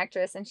 amazing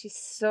actress, and she's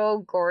so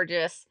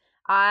gorgeous.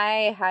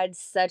 I had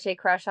such a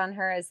crush on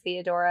her as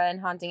Theodora in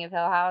Haunting of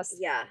Hill House.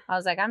 Yeah. I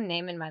was like, I'm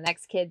naming my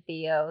next kid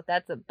Theo.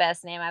 That's the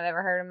best name I've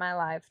ever heard in my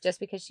life, just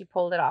because she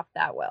pulled it off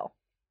that well.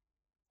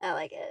 I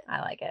like it.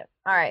 I like it.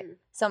 All right. Mhm.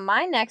 So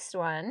my next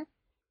one,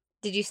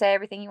 did you say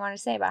everything you wanted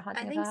to say about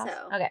Haunting of Hill think House?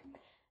 so. Okay.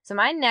 So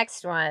my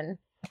next one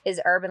is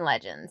Urban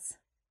Legends.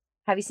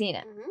 Have you seen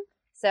it? Mhm.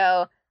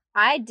 So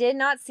I did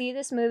not see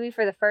this movie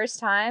for the first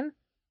time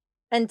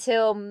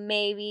until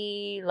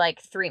maybe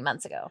like 3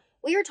 months ago.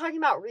 We were talking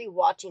about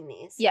rewatching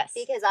these. Yes.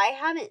 Because I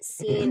haven't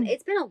seen,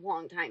 it's been a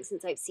long time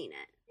since I've seen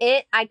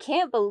it. I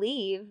can't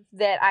believe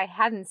that I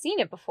hadn't seen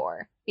it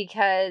before,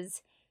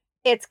 because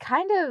it's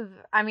kind of,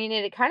 I mean,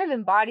 it kind of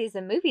embodies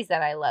the movies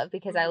that I love,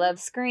 because I love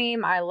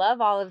Scream. I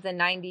love all of the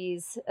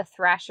 90s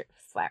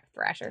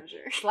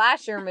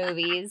slasher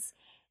movies.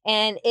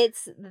 And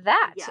it's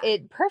that. Yeah.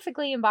 It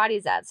perfectly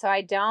embodies that. So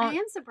I don't. I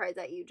am surprised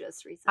that you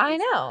just recently I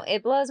know. saw it.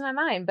 It blows my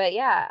mind. But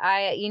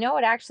yeah, you know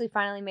what actually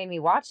finally made me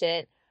watch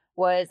it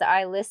was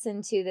I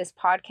listened to this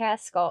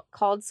podcast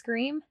called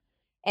Scream.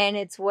 And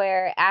it's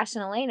where Ash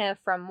and Elena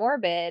from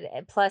Morbid,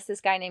 plus this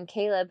guy named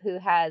Caleb who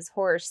has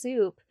Horror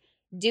Soup,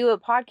 do a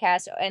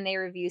podcast, and they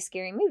review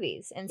scary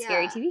movies and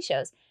scary Yeah. TV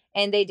shows.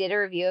 And they did a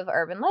review of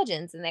Urban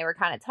Legends, and they were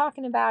kind of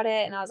talking about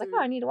it. And I was like, Mhm.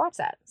 oh, I need to watch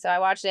that. So I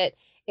watched it.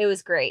 It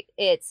was great.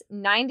 It's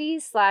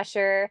 90s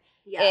slasher.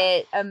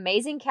 Yeah.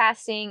 Amazing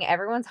casting.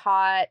 Everyone's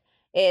hot.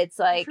 It's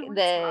like Everyone's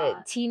the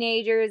hot.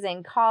 teenagers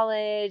in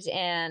college,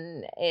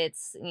 and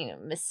it's,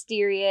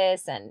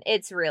 mysterious, and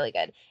it's really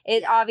good.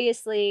 It Yeah.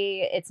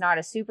 obviously, it's not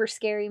a super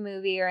scary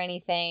movie or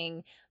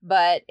anything,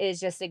 but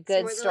it's just a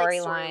good more the, like,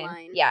 storyline.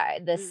 storyline. Yeah,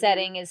 the Mhm.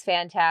 setting is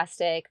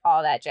fantastic,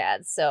 all that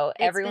jazz. So It's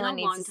been everyone a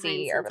needs long to time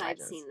see since Urban I've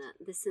Legends. seen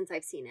that. Since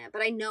I've seen it,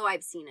 but I know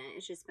I've seen it.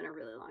 It's just been a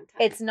really long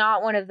time. It's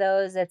not one of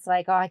those that's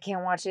like, oh, I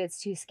can't watch it,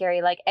 it's too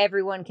scary. Like,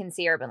 everyone can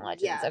see Urban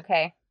Legends, Yeah.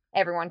 okay?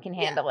 Everyone can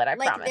handle it, I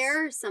like, promise.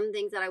 there are some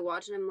things that I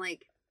watch and I'm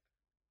like,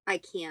 I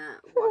can't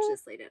watch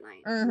this late at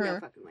night. No Mhm.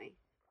 fucking way.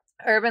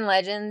 Urban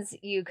Legends,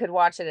 you could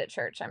watch it at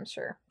church, I'm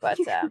sure. But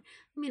I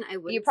mean, I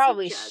would. you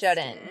probably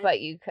shouldn't,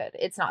 but you could.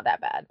 It's not that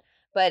bad.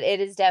 But it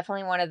is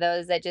definitely one of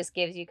those that just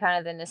gives you kind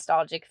of the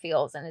nostalgic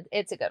feels, and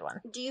it's a good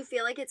one. Do you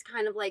feel like it's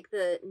kind of like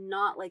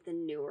not like the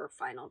newer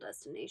Final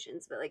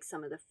Destinations, but like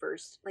some of the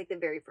first, like the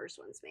very first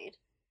ones made?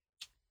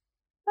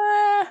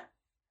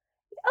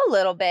 A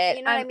little bit.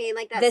 You know what I mean?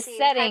 Like that the same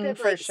setting type of,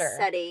 for like, sure.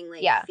 setting,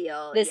 like, Yeah.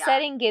 feel. The yeah.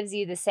 setting gives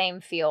you the same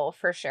feel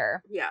for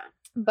sure. Yeah.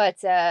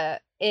 But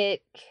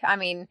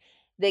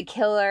the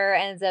killer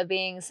ends up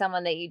being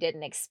someone that you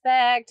didn't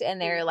expect, and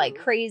they're like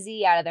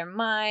crazy out of their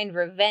mind,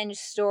 revenge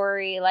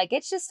story. Like,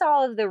 it's just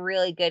all of the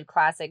really good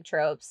classic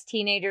tropes.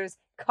 Teenagers,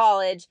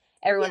 college,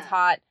 everyone's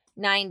hot,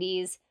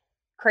 90s,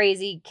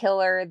 crazy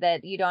killer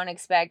that you don't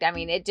expect. I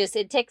mean, it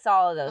ticks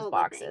all of those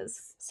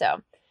boxes.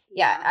 So,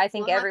 yeah, I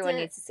think everyone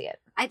needs to see it.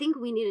 I think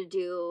we need to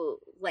do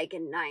like a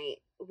night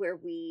where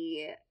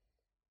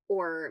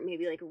or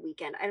maybe like a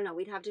weekend. I don't know.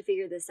 We'd have to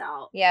figure this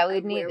out. Yeah,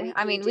 we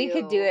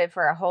could do it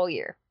for a whole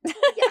year.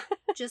 Yeah,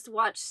 just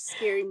watch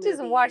scary movies.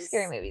 Just watch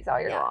scary movies all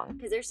year long.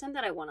 Because there's some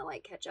that I want to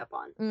like catch up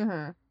on.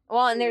 Mm-hmm.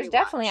 Well, and there's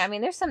definitely,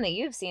 there's some that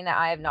you've seen that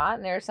I have not,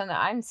 and there's some that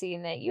I'm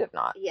seeing that you have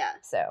not. Yeah.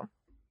 So.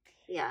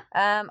 Yeah.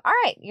 All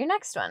right, your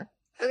next one.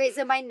 Okay,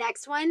 so my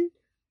next one,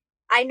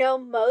 I know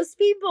most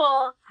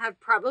people have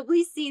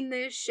probably seen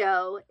this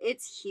show.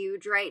 It's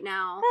huge right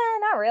now.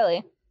 Not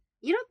really.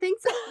 You don't think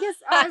so? Yes.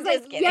 I was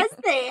like, yes,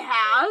 they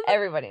have.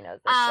 Everybody knows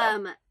this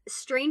show.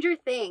 Stranger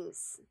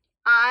Things.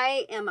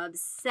 I am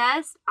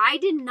obsessed. I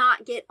did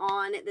not get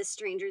on the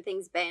Stranger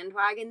Things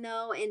bandwagon,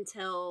 though,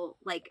 until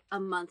like a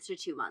month to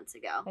 2 months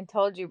ago. I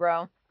told you,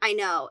 bro. I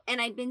know.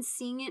 And I'd been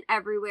seeing it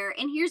everywhere.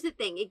 And here's the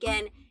thing.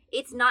 Again,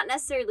 it's not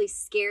necessarily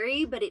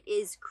scary, but it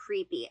is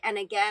creepy. And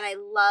again, I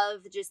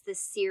love just the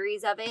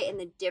series of it and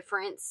the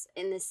difference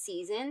in the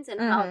seasons and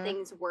how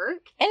things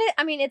work. And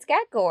it's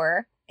got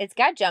gore. It's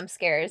got jump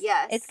scares.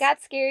 Yes. It's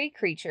got scary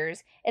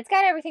creatures. It's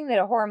got everything that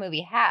a horror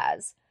movie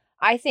has.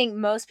 I think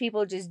most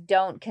people just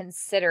don't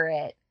consider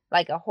it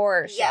like a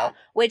horror show,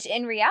 which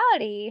in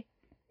reality,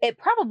 it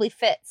probably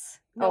fits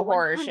a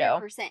horror 100%.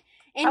 Show.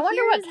 And I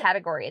wonder what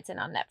category it's in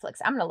on Netflix.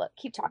 I'm going to look.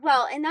 Keep talking.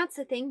 Well, and that's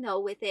the thing, though,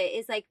 with it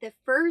is like the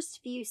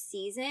first few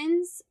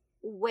seasons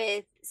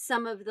with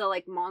some of the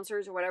like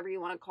monsters or whatever you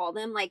want to call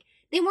them, like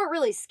they weren't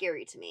really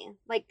scary to me.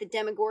 Like the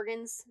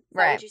Demogorgons,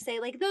 right? Would you say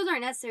like those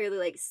aren't necessarily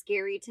like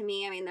scary to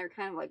me? I mean, they're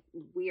kind of like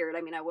weird.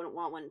 I mean, I wouldn't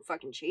want one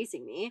fucking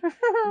chasing me.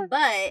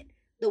 But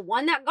the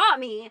one that got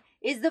me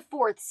is the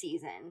 4th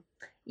season.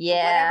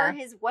 Yeah.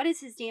 What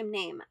is his damn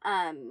name?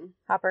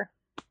 Hopper.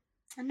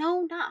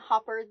 No, not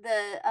Hopper.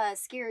 The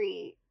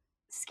scary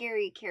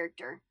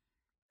character.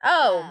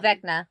 Oh,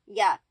 Vecna.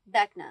 Yeah,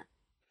 Vecna.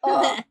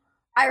 Oh.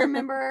 I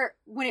remember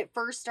when it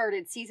first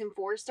started, season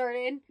 4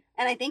 started,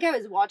 and I think I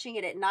was watching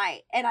it at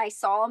night, and I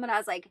saw him, and I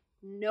was like,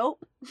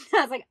 nope.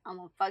 I was like, I'm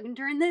gonna fucking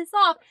turn this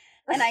off.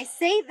 And I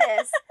say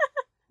this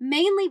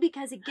mainly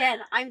because, again,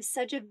 I'm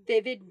such a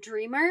vivid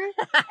dreamer,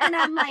 and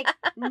I'm like,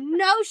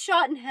 no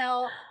shot in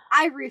hell,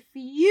 I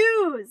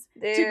refuse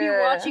to be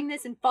watching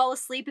this and fall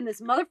asleep, and this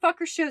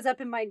motherfucker shows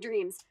up in my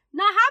dreams.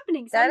 Not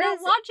happening, so I'm not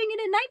watching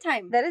it at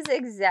nighttime. That is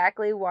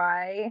exactly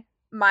why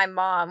my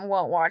mom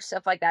won't watch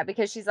stuff like that,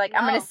 because she's like,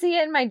 I'm going to see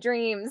it in my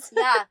dreams.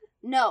 Yeah.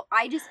 No,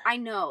 I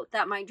know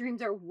that my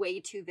dreams are way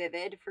too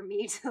vivid for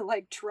me to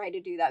like try to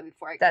do that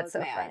before I close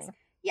my eyes.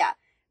 Yeah.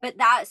 But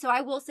so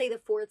I will say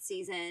the 4th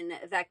season,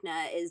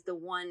 Vecna is the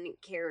one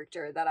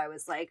character that I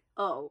was like,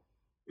 oh,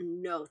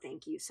 no,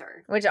 thank you,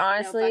 sir. Which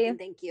honestly, no fucking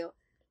thank you.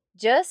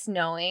 Just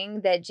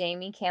knowing that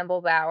Jamie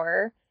Campbell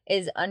Bower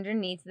is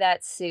underneath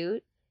that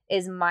suit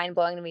is mind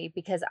blowing to me,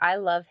 because I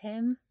love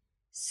him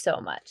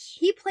so much.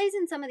 He plays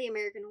in some of the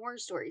American Horror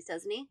Stories,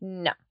 doesn't he?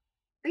 No.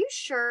 Are you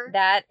sure?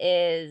 That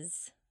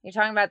is... You're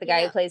talking about the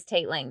guy who plays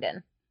Tate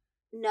Langdon.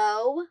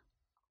 No,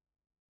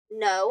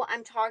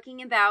 I'm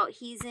talking about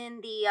he's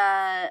in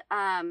the,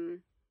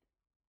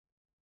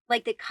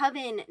 like the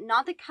Coven,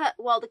 not the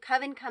the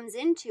Coven comes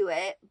into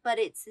it, but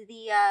it's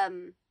the,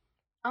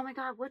 oh my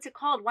God, what's it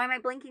called? Why am I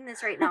blinking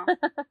this right now?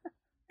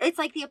 It's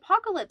like the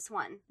Apocalypse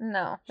one.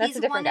 No, that's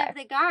a different guy. He's one of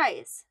the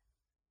guys.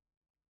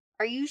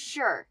 Are you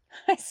sure?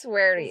 I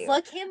swear to you.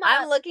 Look him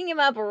up. I'm looking him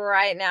up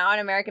right now, and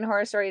American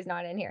Horror Story is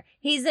not in here.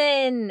 He's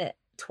in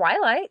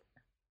Twilight.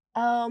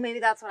 Oh, maybe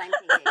that's what I'm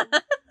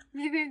thinking.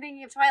 Maybe I'm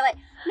thinking of Twilight.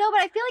 No,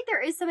 but I feel like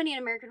there is somebody in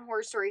American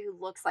Horror Story who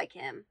looks like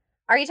him.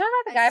 Are you talking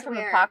about the guy from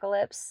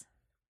Apocalypse?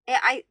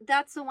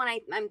 That's the one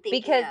I'm thinking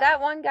because of.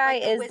 That one guy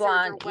like is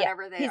blonde. Yeah,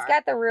 he's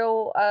got the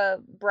real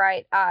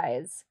bright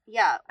eyes.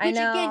 Yeah, which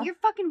again, you're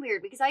fucking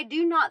weird, because I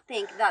do not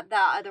think that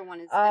other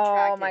one is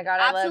attractive. Oh my God,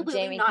 I love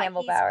Jamie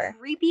Campbell Bower.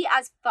 Creepy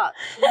as fuck.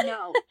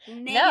 No,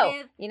 negative.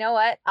 No, you know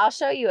what? I'll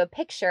show you a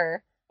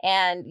picture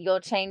and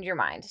you'll change your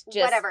mind.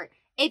 Just whatever.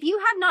 If you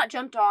have not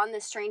jumped on the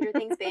Stranger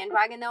Things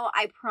bandwagon, though,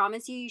 I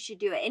promise you should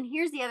do it. And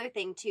here's the other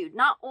thing, too.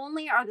 Not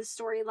only are the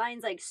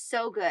storylines, like,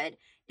 so good,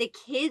 the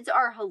kids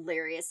are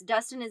hilarious.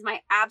 Dustin is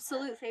my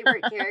absolute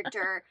favorite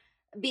character,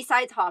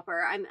 besides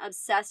Hopper. I'm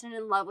obsessed and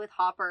in love with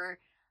Hopper.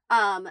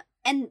 And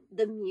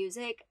the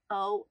music,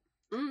 yes.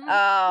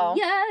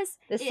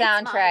 The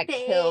soundtrack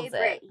kills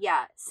it.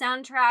 Yeah,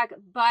 soundtrack,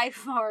 by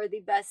far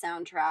the best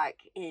soundtrack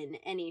in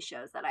any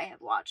shows that I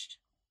have watched.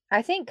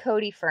 I think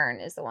Cody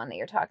Fern is the one that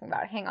you're talking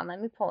about. Hang on, let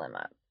me pull him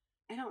up.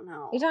 I don't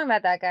know. You talking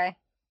about that guy?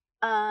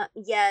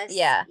 Yes.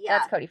 Yeah,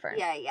 that's Cody Fern.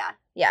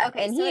 Yeah.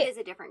 Okay, and so it is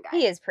a different guy.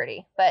 He is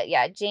pretty. But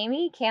yeah,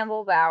 Jamie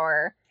Campbell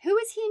Bower. Who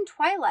is he in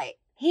Twilight?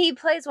 He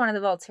plays one of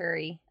the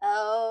Volturi.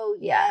 Oh,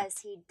 Yeah.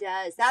 yes, he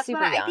does. That's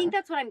Super what I young. think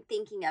that's what I'm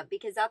thinking of,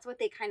 because that's what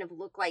they kind of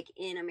look like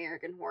in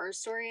American Horror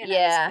Story, and I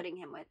Yeah. was putting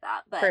him with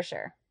that. But For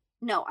sure.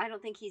 no, I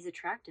don't think he's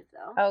attractive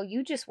though. Oh,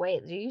 you just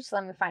wait. You just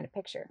let me find a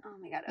picture. Oh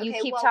my god. Okay, You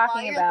keep well, talking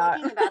while you're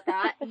about- looking about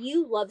that,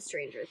 you love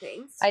Stranger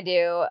Things. I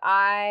do.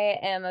 I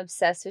am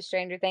obsessed with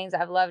Stranger Things.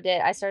 I've loved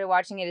it. I started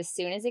watching it as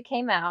soon as it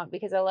came out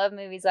because I love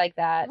movies like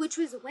that. Which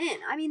was when?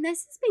 I mean,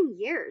 this has been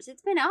years.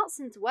 It's been out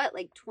since what,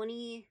 like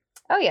 2016?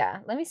 Oh, yeah.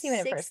 Let me see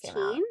when it first came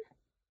out.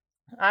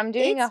 I'm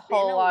doing a It's been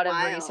whole lot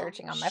while. of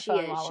researching on my She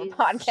phone is. while we're She's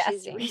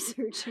podcasting.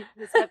 researching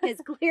this stuff because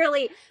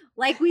clearly,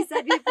 like we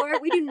said before,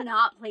 we do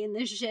not plan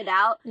this shit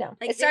out. No,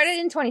 Like it started this-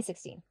 in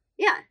 2016.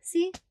 Yeah,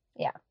 see?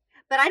 Yeah.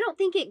 But I don't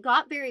think it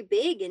got very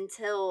big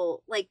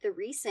until like the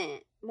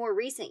more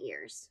recent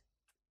years.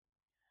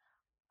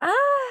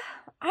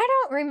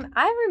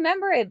 I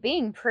remember it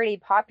being pretty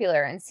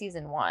popular in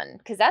season 1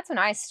 because that's when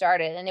I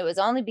started, and it was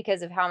only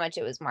because of how much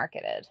it was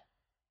marketed.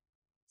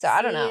 So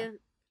I don't know. See,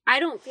 I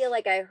don't feel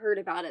like I heard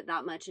about it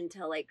that much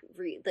until like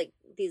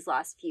these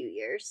last few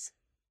years.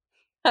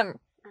 I'm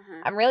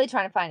Uh-huh. really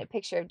trying to find a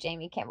picture of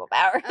Jamie Campbell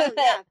Bower. Oh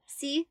yeah,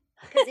 see,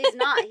 because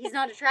he's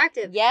not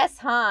attractive. Yes,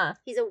 huh?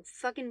 He's a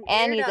fucking weirdo.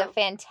 And he's a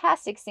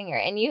fantastic singer.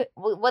 And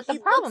what the he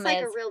problem looks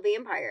like is, a real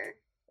vampire.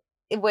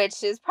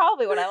 which is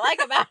probably what I like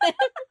about it.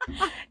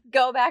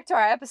 Go back to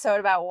our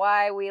episode about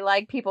why we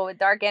like people with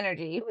dark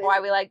energy, why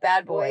we like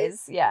bad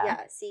boys. Yeah.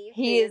 Yeah, see,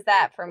 He is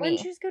that for Why don't me.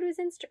 you just go to his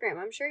Instagram?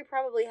 I'm sure he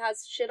probably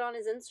has shit on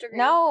his Instagram.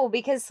 No,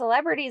 because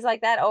celebrities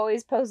like that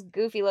always post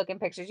goofy looking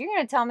pictures. You're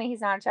going to tell me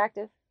he's not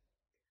attractive?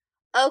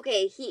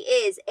 Okay, he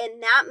is. In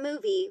that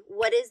movie,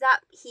 what is that?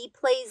 He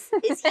plays,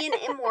 is he in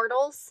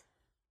Immortals?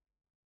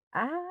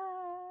 I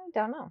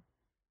don't know.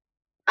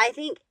 I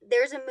think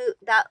there's a movie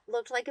that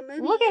looked like a movie.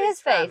 Look he at was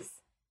his from. face.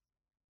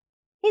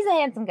 He's a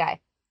handsome guy.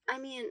 I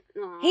mean,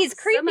 aw, He's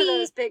Some creepy. of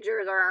those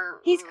pictures are.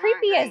 He's not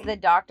creepy as great. the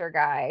doctor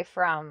guy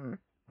from...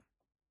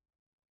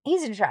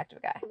 He's an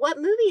attractive guy. What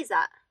movie is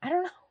that? I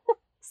don't know.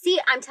 See,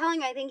 I'm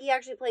telling you, I think he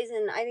actually plays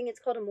in, I think it's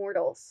called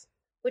Immortals,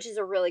 which is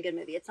a really good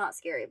movie. It's not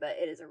scary, but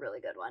it is a really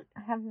good one.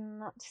 I have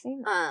not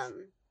seen it.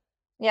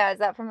 Yeah, is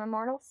that from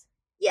Immortals?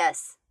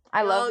 yes.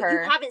 I love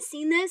her. You haven't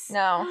seen this?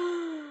 No.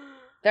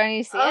 Don't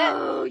you see it?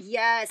 Oh,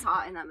 yes,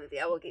 hot in that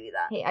movie. I will give you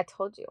that. Hey, I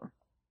told you.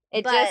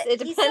 It But it he's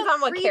depends still on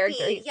what creepy.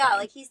 character he's Yeah, playing.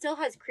 like he still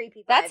has creepy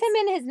vibes. That's him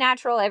in his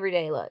natural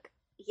everyday look.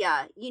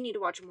 Yeah, you need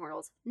to watch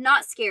Immortals.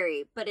 Not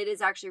scary, but it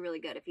is actually really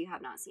good if you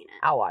have not seen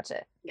it. I'll watch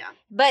it. Yeah.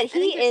 But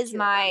think he there's is two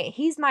of them.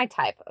 he's my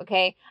type,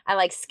 okay? I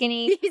like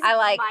skinny. He's I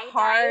like my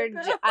hard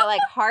type. I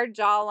like hard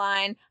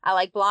jawline. I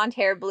like blonde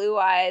hair, blue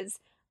eyes.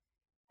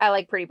 I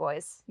like pretty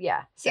boys.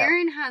 Yeah. So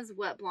Aaron has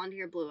what, blonde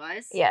hair, blue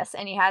eyes? yes,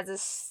 and he has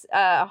this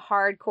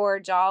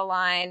hardcore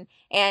jawline,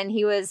 and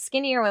he was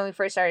skinnier when we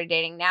first started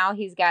dating. Now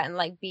he's gotten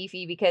like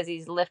beefy because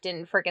he's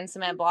lifting freaking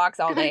cement blocks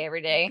all day,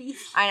 every day.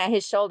 I know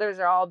his shoulders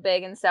are all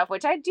big and stuff,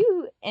 which I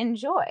do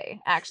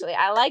enjoy. Actually,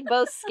 I like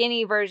both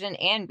skinny version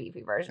and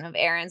beefy version of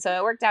Aaron, so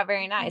it worked out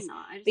very nice.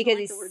 I just because don't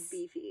like the he's word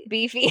beefy.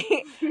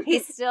 Beefy, he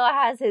still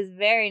has his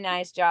very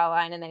nice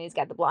jawline, and then he's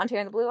got the blonde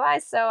hair and the blue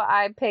eyes. So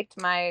I picked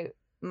my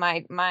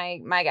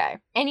guy.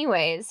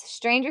 Anyways,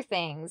 Stranger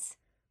Things,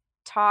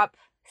 top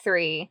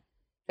 3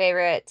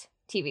 favorite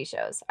TV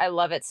shows. I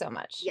love it so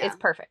much. Yeah. It's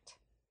perfect.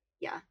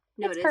 Yeah.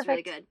 No, It's it is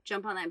really perfect. good.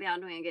 Jump on that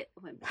bandwagon.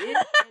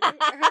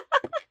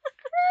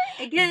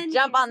 Again.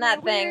 Jump on use my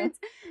that thing. words.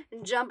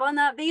 Jump on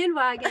that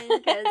bandwagon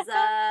because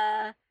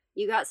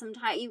you got some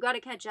time. You got to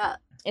catch up.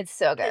 It's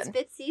so Because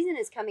good. 5th season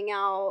is coming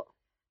out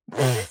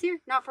this year.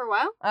 Not for a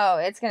while. Oh,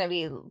 it's gonna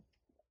be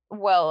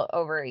well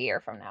over a year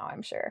from now,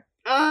 I'm sure.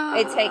 Oh,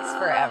 It takes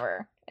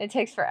forever. It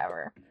takes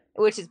forever,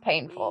 which is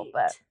painful,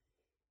 but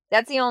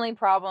that's the only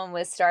problem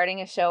with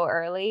starting a show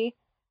early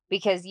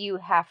because you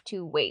have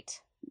to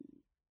wait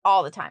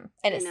all the time,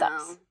 and it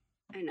sucks.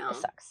 I know. It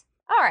sucks.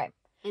 All right.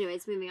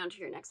 Anyways, moving on to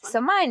your next one.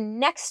 So my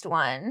next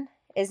one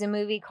is a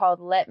movie called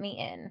Let Me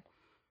In.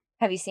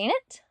 Have you seen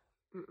it?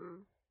 Mm-mm.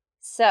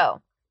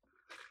 So,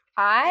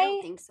 I don't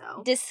I think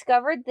so.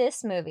 discovered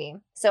this movie.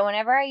 So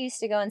whenever I used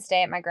to go and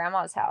stay at my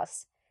grandma's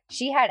house,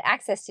 she had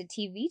access to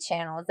TV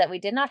channels that we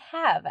did not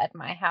have at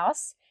my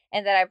house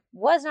and that I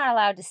was not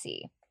allowed to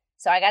see.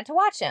 So I got to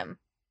watch them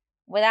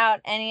without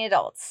any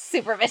adults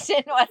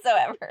supervision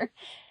whatsoever.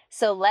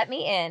 So Let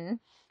Me In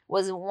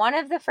was one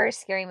of the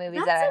first scary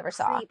movies that I ever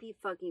saw. Creepy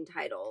fucking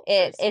title.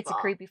 It's first of a all.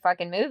 creepy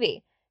fucking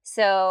movie.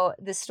 So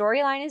the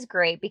storyline is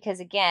great because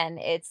again,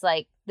 it's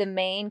like the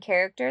main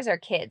characters are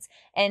kids,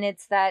 and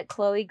it's that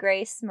Chloe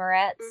Grace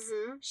Moretz.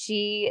 Mhm.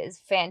 She is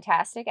a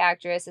fantastic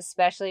actress,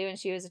 especially when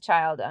she was a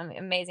child.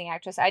 Amazing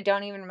actress. I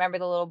don't even remember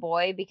the little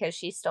boy because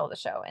she stole the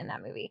show in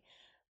that movie,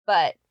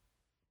 but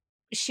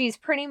she's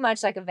pretty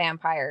much like a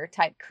vampire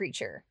type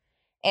creature.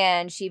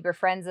 And she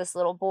befriends this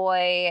little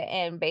boy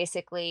and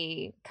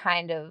basically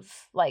kind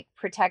of like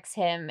protects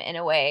him in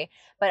a way.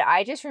 But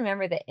I just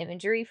remember the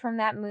imagery from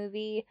that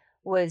movie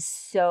was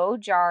so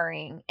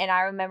jarring. And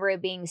I remember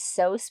it being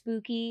so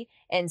spooky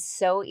and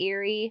so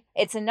eerie.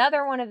 It's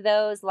another one of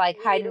those like You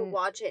need to hiding.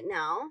 watch it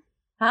now.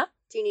 Huh?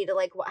 Do you need to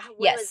like what?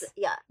 Yes.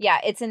 Yeah. Yeah,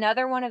 it's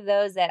another one of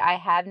those that I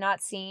have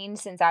not seen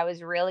since I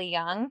was really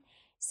young.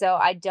 So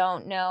I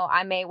don't know.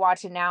 I may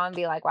watch it now and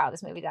be like, wow,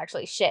 this movie's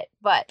actually shit.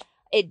 But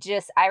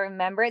I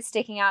remember it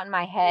sticking out in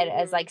my head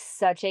as like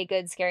such a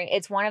good scary.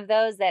 It's one of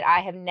those that I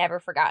have never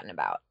forgotten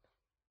about.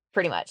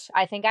 Pretty much.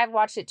 I think I've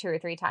watched it 2 or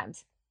 3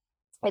 times.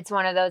 It's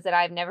one of those that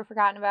I've never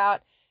forgotten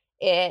about.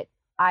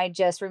 I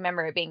just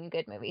remember it being a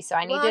good movie, so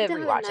I need to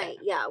rewatch it.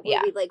 Yeah,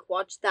 we like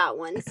watch that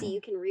one, so you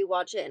can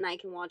rewatch it and I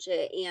can watch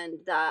it, and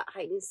that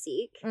hide and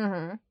seek.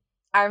 Mm-hmm.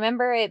 I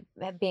remember it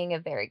being a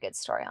very good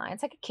storyline.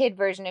 It's like a kid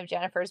version of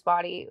Jennifer's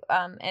Body,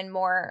 and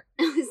more.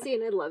 See,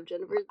 and I love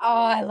Jennifer's Body.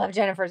 Oh, I love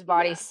Jennifer's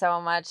Body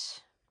so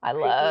much. I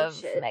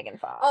love Megan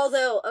Fox.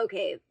 Although,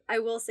 okay, I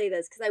will say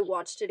this because I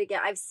watched it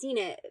again. I've seen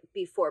it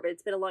before, but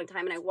it's been a long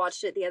time, and I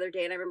watched it the other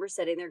day, and I remember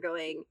sitting there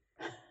going,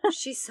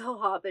 she's so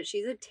hot, but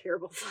she's a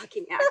terrible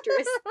fucking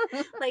actress.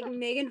 Like,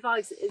 Megan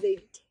Fox is a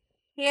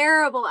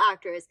terrible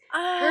actress.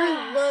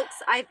 Her looks,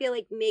 I feel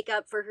like, make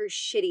up for her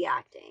shitty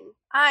acting.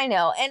 I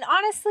know. And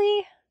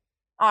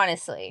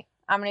honestly,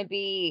 I'm going to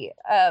be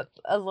a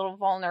little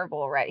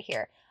vulnerable right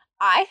here.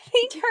 I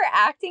think her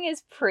acting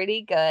is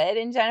pretty good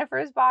in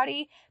Jennifer's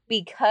Body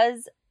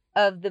because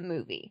of the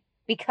movie,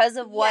 because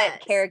of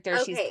what character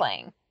she's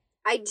playing.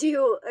 I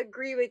do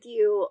agree with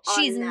you on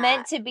She's that,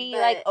 meant to be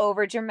like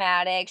over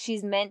dramatic.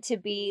 She's meant to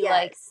be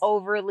like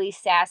overly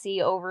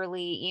sassy,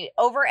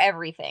 over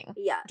everything.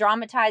 Yeah.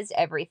 Dramatized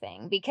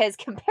everything. Because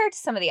compared to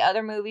some of the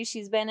other movies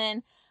she's been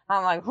in,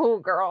 I'm like, oh,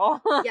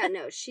 girl. Yeah,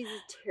 no, she's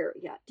terrible.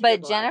 Yeah,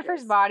 but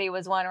Jennifer's Body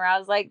was one where I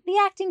was like, the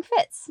acting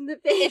fits. It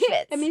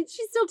fits. I mean,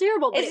 she's still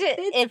terrible, but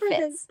it fits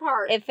this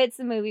part. It fits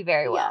the movie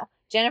very well.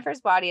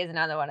 Jennifer's Body is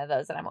another one of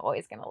those that I'm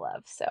always going to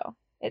love, so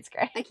it's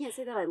great. I can't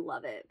say that I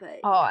love it, but...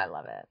 Oh, I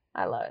love it.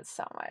 I love it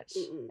so much.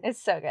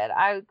 It's so good.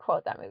 I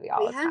quote that movie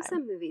all the time. We have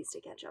some movies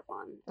to catch up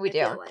on. We do.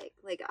 Feel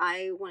like,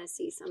 I want to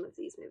see some of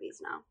these movies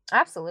now.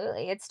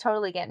 Absolutely. It's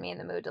totally getting me in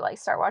the mood to, like,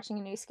 start watching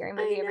a new scary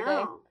movie every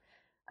day.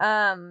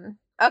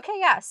 Okay,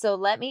 yeah, so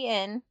let me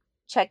in.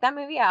 Check that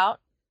movie out.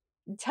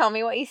 Tell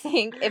me what you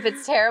think. If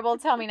it's terrible,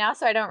 tell me now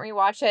so I don't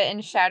rewatch it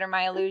and shatter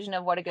my illusion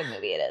of what a good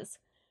movie it is.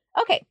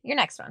 Okay, your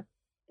next one.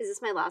 Is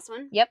this my last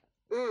one? Yep.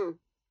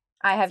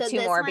 I have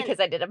 2 more because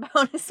I did a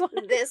bonus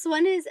one. This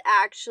one is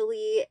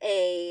actually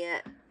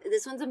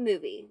this one's a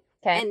movie.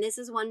 Okay. And this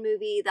is one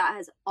movie that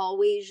has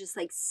always just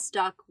like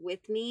stuck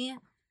with me.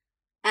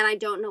 And I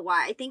don't know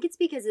why. I think it's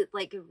because it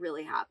like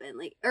really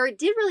happened. Or it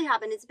did really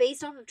happen. It's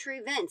based off of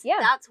true events. Yeah.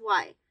 That's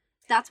why.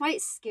 That's why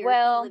it scared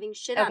the living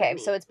shit out of me. Okay,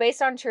 so it's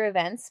based on true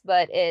events,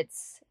 but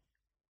it's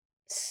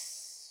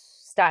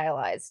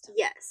stylized.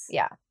 Yes.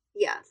 Yeah.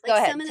 Yeah. Like Go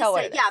ahead. Some of Tell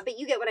the what stuff, but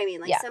you get what I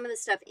mean. Like some of the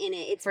stuff in it,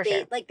 it's for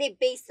sure. Like they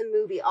base the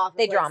movie off of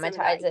they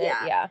dramatize it.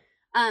 Yeah.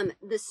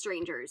 The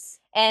Strangers.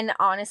 And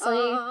honestly,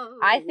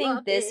 I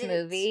think this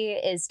movie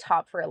is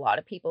top for a lot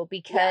of people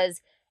because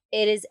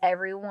it is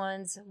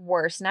everyone's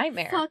worst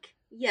nightmare. Fuck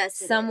yes.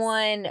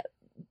 Someone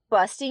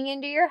busting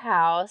into your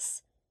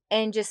house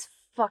and just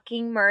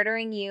fucking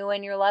murdering you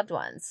and your loved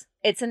ones.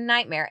 It's a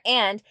nightmare.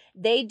 And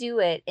they do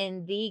it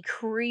in the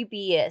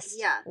creepiest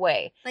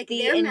way. Like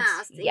they're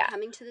masked and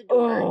coming to the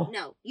door. Oh.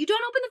 No, you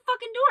don't open the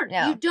fucking door.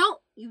 No.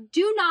 You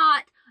do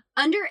not,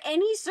 under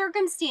any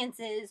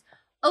circumstances,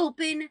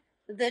 open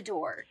the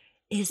door.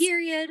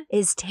 Period.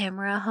 Is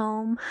Tamara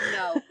home?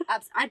 No.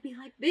 I'd be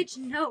like, bitch,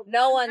 no.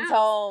 No one's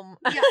home.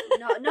 Yeah,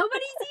 no, nobody's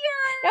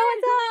here. No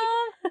one's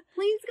home.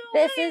 Please go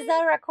away. This is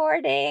a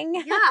recording.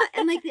 Yeah,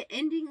 and like the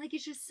ending, like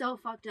it's just so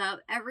fucked up.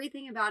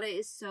 Everything about it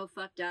is so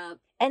fucked up.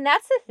 And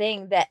that's the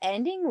thing. The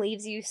ending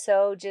leaves you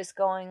so just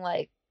going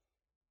like,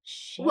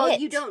 shit. Well,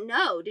 you don't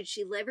know. Did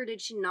she live or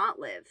did she not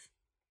live?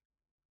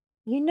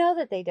 You know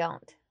that they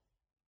don't.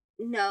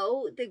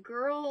 No, the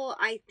girl,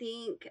 I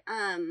think,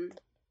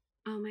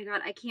 oh my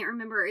God, I can't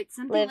remember. It's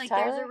something Liv like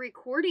Tyler? there's a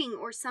recording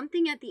or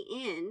something at the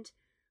end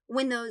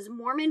when those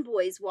Mormon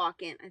boys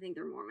walk in. I think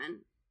they're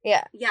Mormon.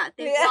 Yeah. Yeah,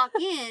 they walk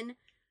in.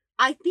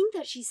 I think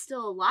that she's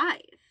still alive.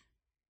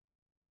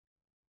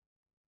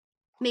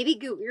 Maybe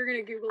you're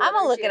going to Google it. I'm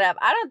going to look it up.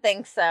 I don't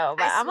think so,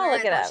 but I'm going to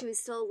look it up. She was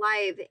still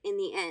alive in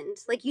the end.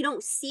 Like, you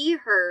don't see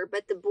her,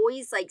 but the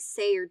boys, like,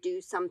 say or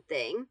do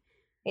something.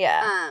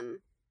 Yeah.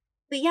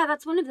 But yeah,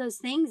 that's one of those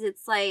things.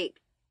 It's like,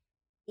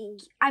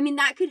 I mean,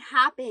 that could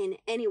happen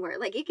anywhere.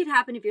 Like, it could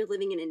happen if you're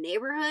living in a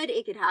neighborhood.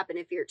 It could happen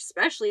if you're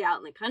especially out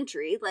in the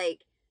country.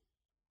 Like,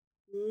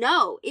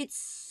 no, it's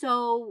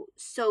so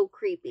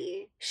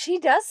creepy. She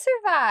does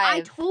survive.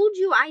 I told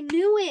you, I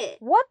knew it.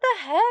 What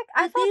the heck?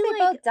 I thought they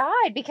like, both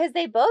died because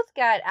they both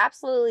got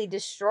absolutely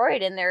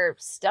destroyed in their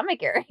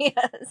stomach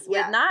areas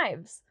with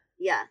knives.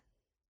 Yeah.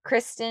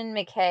 Kristen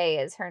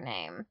McKay is her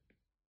name.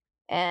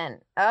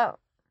 And,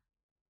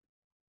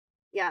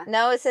 yeah.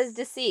 No, it says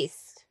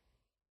deceased.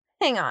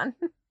 Hang on.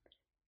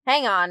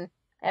 Hang on,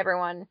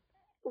 everyone.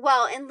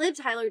 Well, and Liv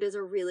Tyler does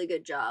a really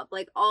good job.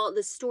 Like, all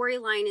the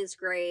storyline is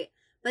great.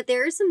 But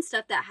there is some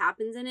stuff that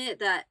happens in it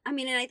that, I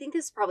mean, and I think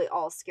this is probably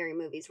all scary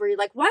movies where you're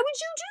like, why would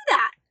you do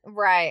that?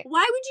 Right.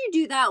 Why would you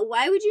do that?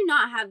 Why would you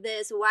not have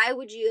this? Why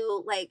would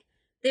you, like,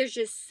 there's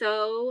just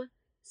so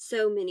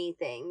so many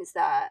things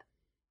that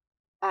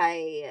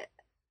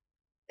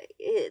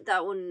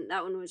that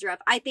one was rough.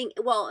 I think,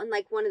 well, and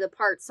like one of the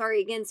parts,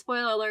 sorry again,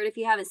 spoiler alert if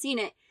you haven't seen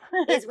it,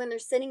 is when they're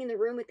sitting in the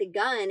room with the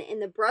gun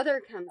and the brother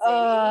comes in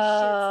and he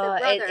shoots the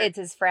brother. It's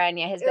his friend,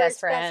 yeah, his best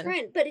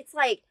friend. But it's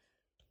like,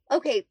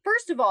 okay,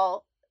 first of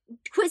all,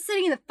 quit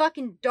sitting in the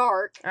fucking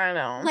dark. I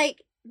know.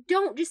 Like,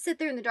 don't just sit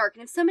there in the dark.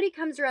 And if somebody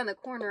comes around the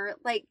corner,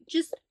 like,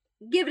 just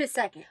give it a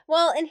second.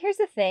 Well, and here's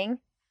the thing.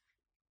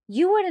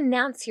 You would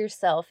announce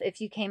yourself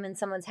if you came in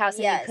someone's house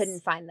and you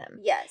couldn't find them.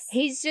 Yes.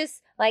 He's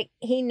just, like,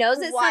 he knows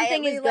that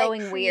something is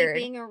going weird.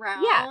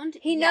 Around. Yeah.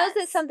 He knows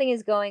that something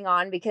is going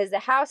on because the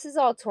house is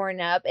all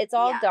torn up. It's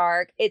all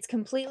dark. It's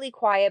completely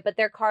quiet, but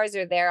their cars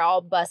are there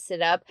all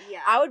busted up. Yeah.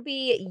 I would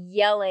be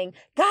yelling,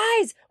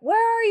 guys, where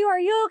are you? Are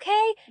you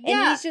okay?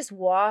 Yeah. And he's just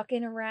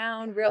walking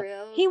around real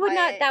he would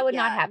quiet. not, that would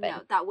not happen.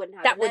 No, that wouldn't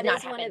happen. That would not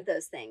is happen. one of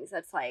those things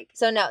that's like.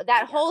 So no,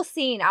 that whole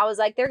scene, I was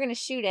like, they're going to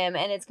shoot him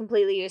and it's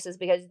completely useless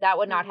because that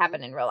would not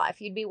happen in real life.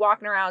 You'd be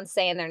walking around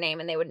saying their name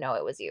and they would know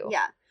it was you.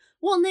 Yeah.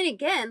 Well, and then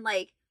again,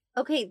 like,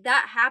 okay,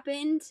 that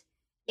happened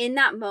in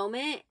that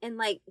moment and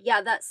like,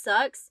 yeah, that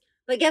sucks.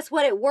 But guess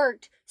what? It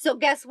worked. So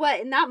guess what?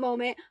 In that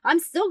moment, I'm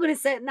still going to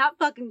sit in that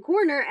fucking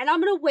corner and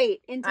I'm going to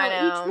wait until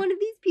each one of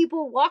these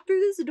people walk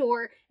through this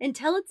door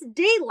until it's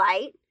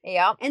daylight.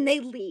 Yep. And they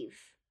leave.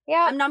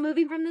 Yeah. I'm not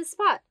moving from this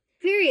spot.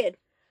 Period.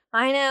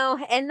 I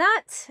know. And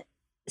that's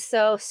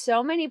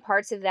so many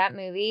parts of that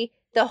movie,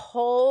 the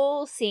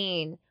whole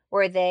scene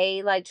where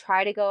they like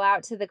try to go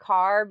out to the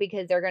car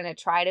because they're going to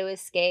try to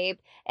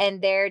escape. And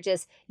they're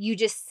just, you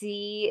just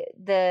see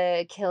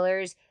the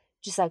killers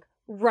just like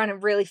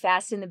running really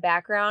fast in the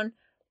background.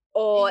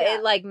 Oh,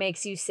 it like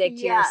makes you sick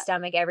to your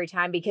stomach every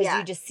time because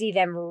you just see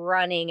them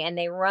running and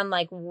they run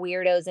like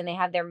weirdos and they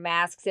have their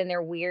masks and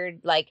their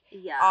weird, like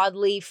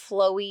oddly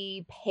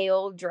flowy,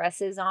 pale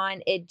dresses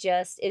on. It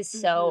just is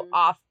so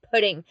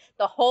off-putting.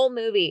 The whole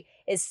movie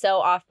is so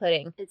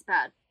off-putting. It's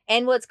bad.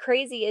 And what's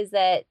crazy is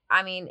that,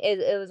 I mean,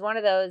 it was one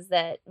of those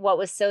that what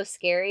was so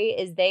scary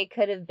is they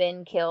could have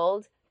been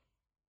killed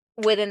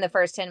within the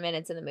first 10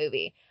 minutes of the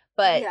movie.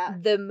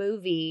 But the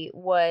movie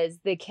was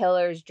the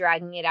killers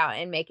dragging it out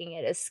and making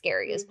it as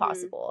scary as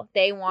possible.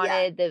 They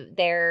wanted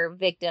their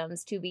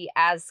victims to be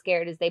as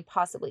scared as they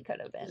possibly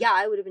could have been. Yeah,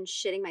 I would have been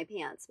shitting my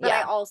pants. But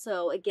I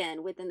also,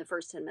 again, within the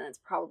first 10 minutes,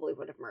 probably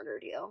would have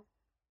murdered you.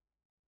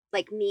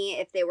 Like me,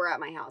 if they were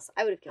at my house,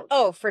 I would have killed you.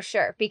 Oh, for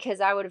sure.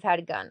 Because I would have had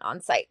a gun on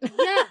site.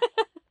 Yeah.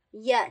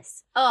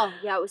 Yes. Oh,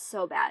 yeah, it was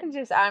so bad.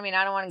 Just, I mean,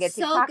 I don't want to get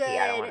too cocky.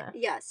 I don't want to.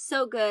 Yeah,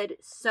 so good,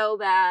 so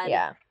bad.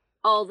 Yeah.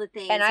 All the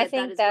things. And I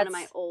think that's one of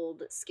my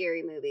old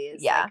scary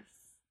movies. Yeah.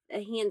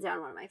 Like, hands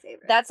down one of my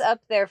favorites. That's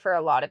up there for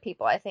a lot of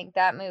people. I think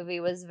that movie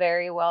was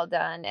very well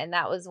done. And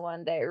that was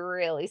one that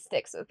really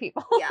sticks with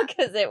people. Yeah.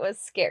 Because it was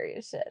scary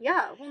as shit.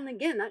 Yeah. Well, and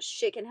again, that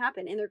shit can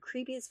happen. And they're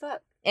creepy as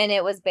fuck. And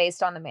it was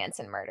based on the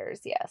Manson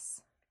murders.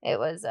 Yes. It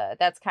was,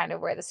 that's kind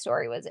of where the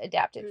story was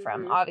adapted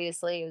from.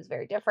 Obviously, it was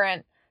very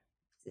different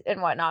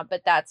and whatnot.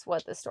 But that's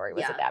what the story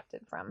was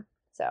adapted from.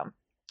 So,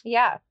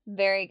 yeah.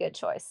 Very good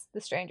choice.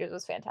 The Strangers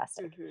was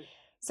fantastic.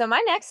 So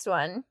my next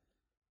one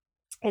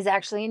is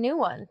actually a new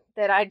one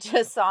that I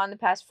just saw in the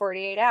past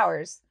 48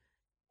 hours.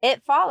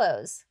 It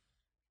Follows.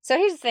 So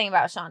here's the thing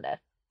about Shonda.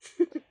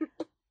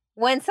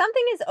 When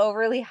something is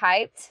overly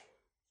hyped,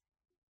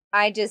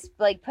 I just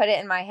like put it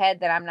in my head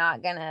that I'm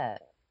not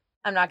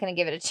gonna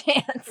give it a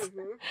chance.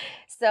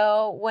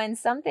 So when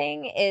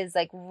something is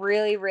like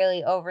really,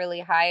 really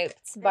overly hyped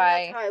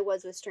that's how I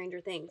was with Stranger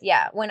Things.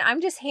 Yeah. When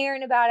I'm just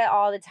hearing about it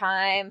all the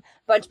time, a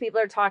bunch of people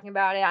are talking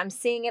about it, I'm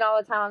seeing it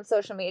all the time on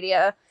social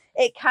media,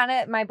 it kind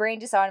of, my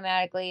brain just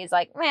automatically is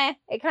like, meh,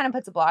 it kind of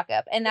puts a block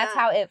up. And that's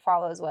how It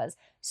Follows was.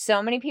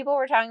 So many people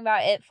were talking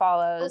about It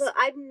Follows. Although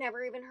I've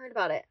never even heard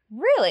about it.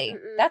 Really?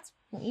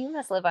 You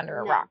must live under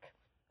a rock.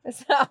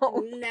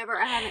 So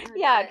never, I haven't heard.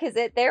 Yeah, because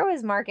there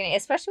was marketing,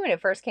 especially when it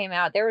first came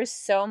out. There was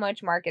so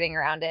much marketing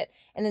around it,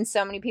 and then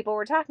so many people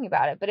were talking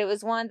about it. But it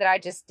was one that I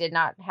just did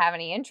not have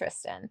any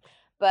interest in.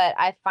 But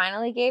I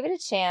finally gave it a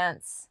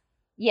chance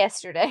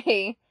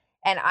yesterday,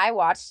 and I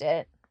watched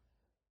it.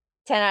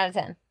 10 out of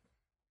 10.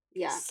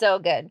 Yeah, so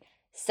good.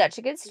 Such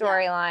a good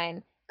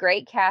storyline.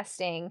 Great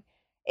casting.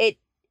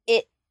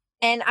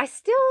 And I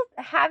still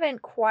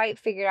haven't quite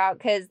figured out,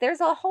 because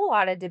there's a whole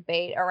lot of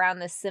debate around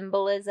the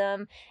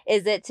symbolism.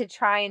 Is it to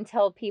try and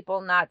tell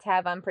people not to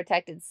have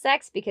unprotected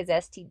sex because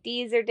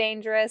STDs are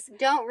dangerous?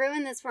 Don't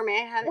ruin this for me.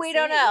 I haven't We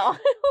don't know.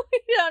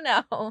 We don't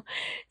know.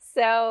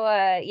 So,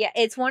 yeah,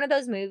 it's one of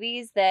those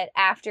movies that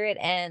after it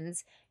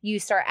ends, you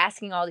start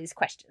asking all these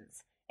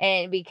questions.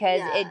 And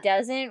because it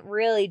doesn't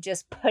really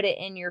just put it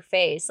in your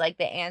face, like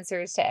the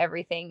answers to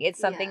everything. It's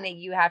something that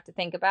you have to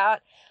think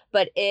about.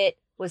 But it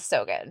was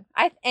so good.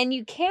 And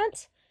you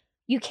can't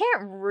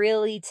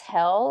really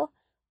tell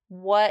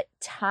what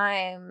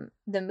time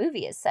the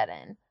movie is set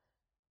in,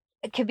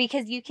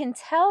 because you can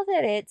tell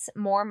that it's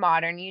more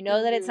modern. You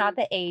know that it's not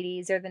the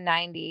 80s or the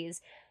 90s.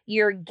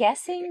 You're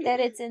guessing that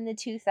it's in the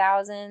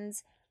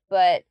 2000s,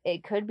 but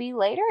it could be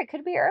later, it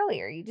could be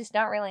earlier. You just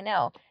don't really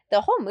know.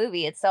 The whole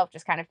movie itself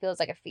just kind of feels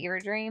like a fever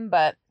dream,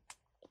 but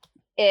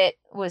it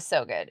was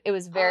so good. It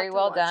was very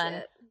well done.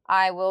 It.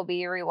 I will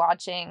be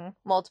rewatching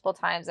multiple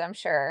times, I'm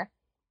sure.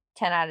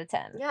 10 out of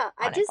 10. Yeah,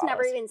 I've just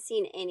never even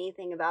seen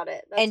anything about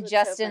it. And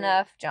just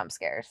enough jump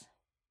scares.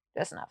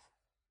 Just enough.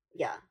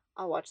 Yeah,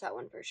 I'll watch that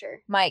one for sure.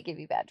 Might give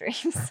you bad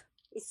dreams.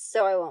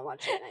 So I won't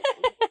watch it at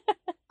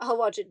night. I'll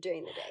watch it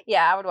during the day.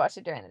 Yeah, I would watch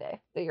it during the day.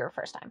 Your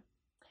first time.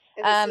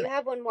 Okay, so you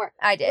have one more.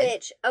 I did.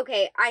 Which,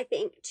 okay, I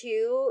think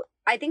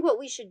what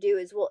we should do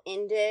is we'll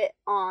end it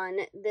on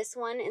this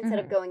one instead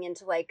of going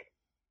into like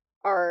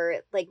our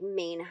like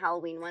main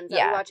Halloween ones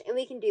that we watch, and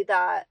we can do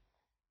that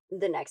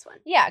the next one.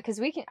 Yeah,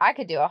 because I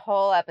could do a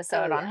whole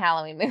episode on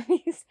Halloween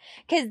movies.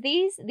 Because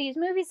these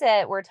movies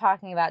that we're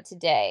talking about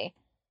today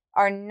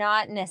are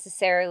not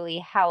necessarily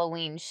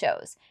Halloween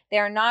shows. They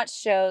are not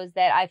shows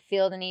that I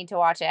feel the need to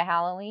watch at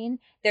Halloween.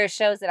 They're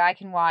shows that I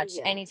can watch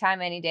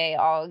anytime, any day,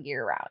 all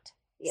year round.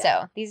 Yeah.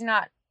 So these are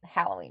not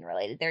Halloween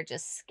related. They're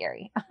just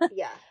scary.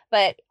 Yeah.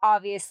 But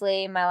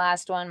obviously my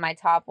last one, my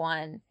top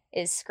one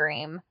is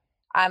Scream.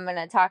 I'm going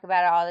to talk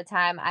about it all the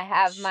time. I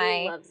have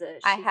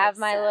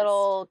my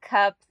little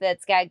cup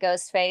that's got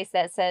Ghostface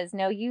that says,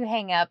 "No, you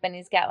hang up," and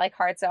he's got like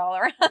hearts all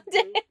around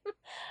him.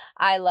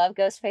 I love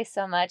Ghostface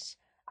so much.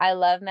 I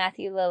love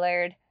Matthew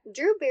Lillard.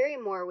 Drew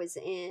Barrymore was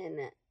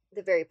in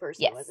the very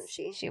first one, wasn't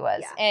she? She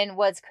was. Yeah. And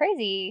what's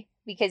crazy,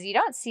 because you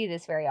don't see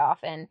this very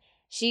often,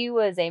 she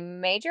was a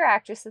major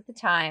actress at the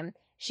time.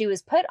 She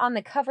was put on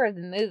the cover of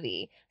the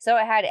movie. So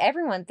it had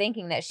everyone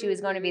thinking that she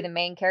was going to be the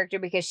main character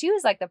because she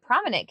was like the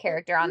prominent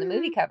character on the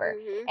movie cover.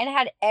 And it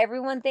had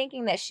everyone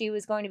thinking that she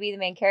was going to be the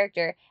main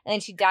character. And then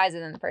she dies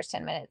within the first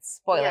 10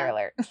 minutes. Spoiler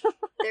alert.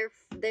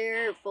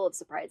 They're full of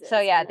surprises. So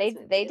yeah, they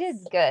did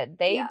good.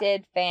 They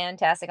did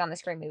fantastic on the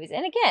Scream movies.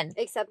 And again,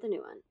 except the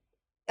new one.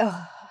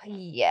 Oh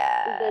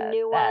yeah, the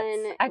new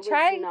one. I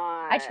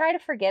try to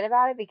forget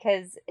about it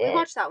because we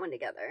watched that one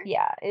together.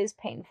 Yeah, it was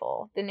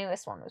painful. The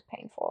newest one was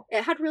painful.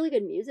 It had really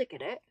good music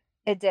in it.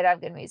 It did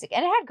have good music,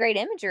 and it had great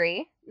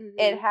imagery.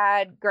 It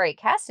had great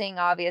casting,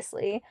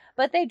 obviously,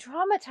 but they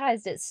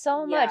dramatized it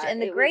so much.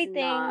 And the great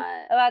thing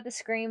about the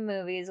Scream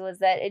movies was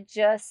that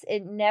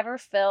it never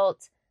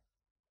felt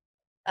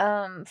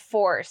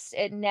forced.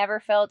 It never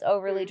felt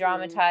overly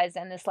dramatized,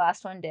 and this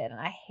last one did,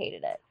 and I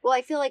hated it. Well,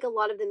 I feel like a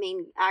lot of the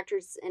main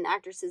actors and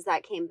actresses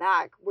that came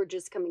back were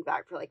just coming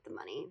back for like the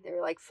money. They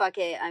were like, "Fuck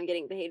it, I'm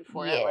getting paid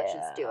for it. Let's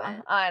just do it."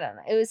 I don't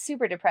know. It was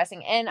super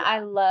depressing, and I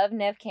love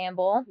Neve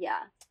Campbell.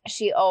 Yeah,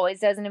 she always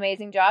does an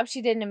amazing job.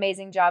 She did an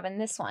amazing job in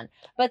this one,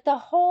 but the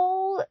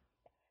whole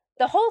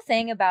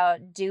thing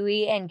about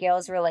Dewey and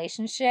Gail's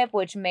relationship,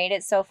 which made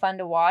it so fun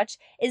to watch,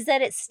 is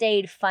that it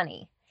stayed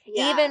funny.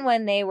 Yeah. Even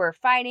when they were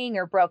fighting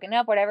or broken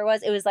up, whatever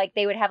it was like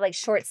they would have like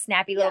short,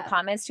 snappy little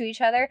comments to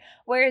each other.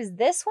 Whereas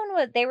this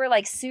one, they were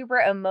like super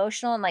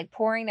emotional and like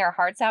pouring their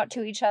hearts out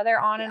to each other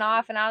on and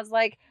off. And I was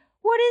like,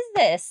 what is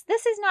this?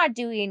 This is not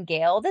Dewey and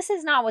Gail. This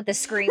is not what the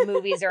Scream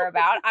movies are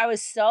about. I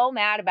was so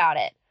mad about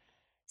it.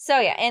 So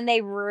yeah, and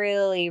they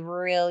really,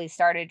 really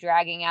started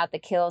dragging out the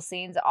kill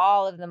scenes,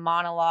 all of the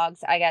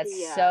monologues. I got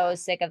so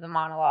sick of the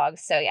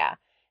monologues. So yeah,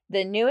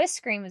 the newest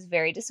Scream is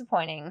very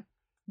disappointing,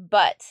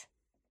 but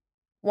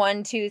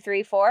 1, 2,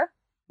 3, 4,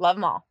 love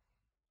them all.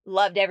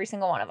 Loved every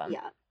single one of them.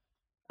 Yeah.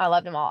 I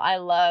loved them all. I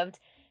loved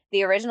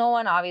the original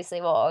one, obviously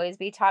will always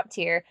be top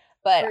tier,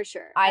 but for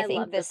sure. I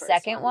think the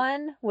second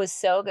one was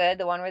so good.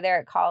 The one where they're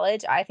at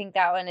college, I think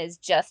that one is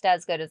just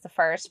as good as the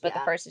first, but the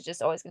first is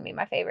just always going to be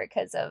my favorite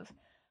because of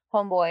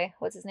Homeboy.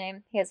 What's his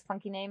name? He has a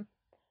funky name.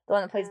 The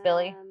one that plays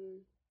Billy.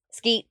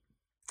 Skeet.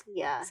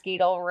 Yeah. Skeet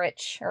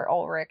Ulrich, or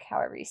Ulrich,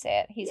 however you say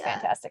it. He's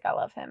fantastic. I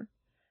love him.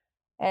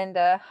 And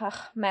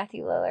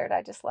Matthew Lillard,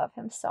 I just love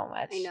him so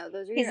much. I know,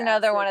 those are He's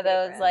another one of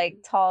those like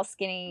tall,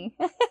 skinny.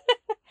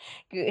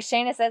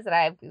 Shayna says that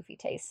I have goofy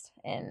taste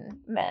in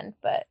men,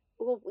 but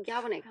well,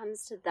 yeah, when it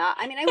comes to that,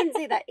 I mean, I wouldn't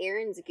say that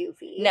Aaron's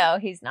goofy. No,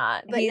 he's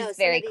not. But he's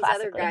very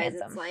classically guys,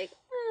 handsome. It's like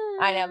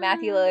I know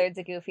Matthew Lillard's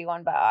a goofy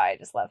one, but I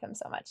just love him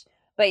so much.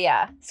 But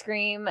yeah,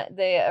 Scream,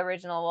 the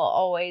original, will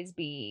always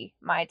be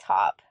my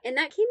top. And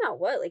that came out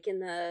what, in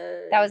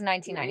the... That was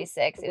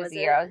 1996. It was the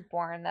year I was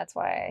born. That's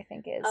why I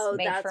think it's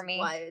made for me.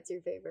 Oh, that's why it's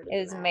your favorite. It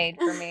was made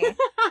for me.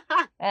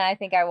 And I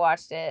think I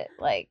watched it,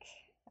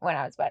 when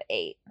I was about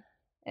 8.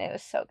 And it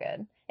was so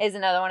good. It's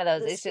another one of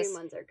those. The Scream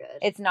ones are good.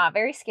 It's not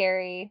very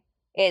scary.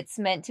 It's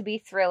meant to be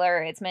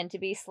thriller. It's meant to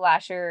be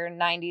slasher,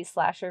 90s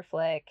slasher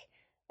flick.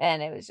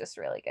 And it was just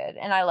really good.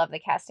 And I love the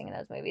casting in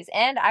those movies.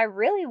 And I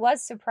really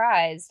was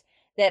surprised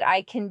that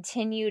I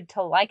continued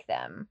to like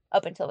them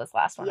up until this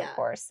last one, of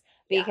course,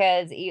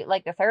 because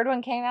the third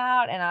one came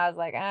out and I was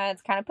like,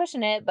 it's kind of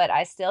pushing it, but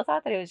I still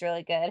thought that it was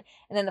really good.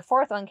 And then the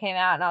fourth one came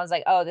out and I was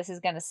like, oh, this is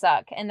going to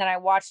suck. And then I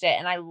watched it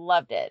and I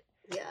loved it.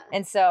 Yeah.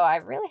 And so I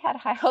really had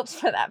high hopes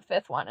for that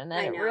fifth one. And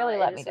then it really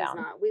let me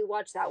down. We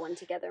watched that one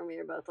together and we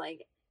were both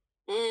like,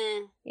 eh.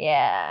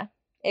 Yeah.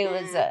 It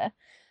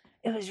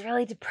was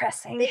really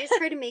depressing. They just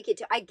try to make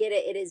it I get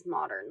it. It is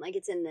modern.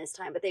 It's in this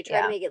time, but they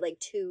try to make it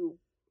too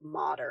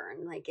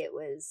modern. Like it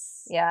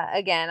was. Yeah,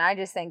 again, I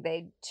just think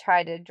they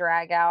tried to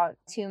drag out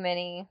too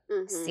many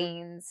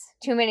scenes.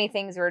 Too many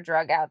things were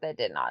drug out that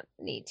did not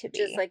need to be.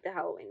 Just like the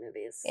Halloween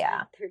movies.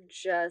 Yeah. They're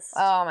just.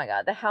 Oh my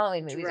god, the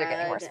Halloween movies are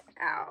getting worse.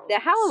 Out. The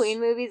Halloween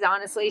movies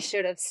honestly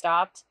should have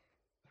stopped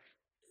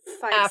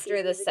 5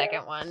 after the seasons second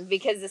ago. one,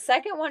 because the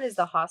second one is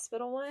the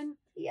hospital one.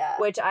 Yeah.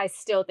 Which I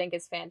still think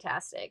is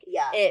fantastic.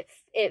 Yeah.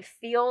 It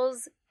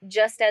feels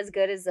just as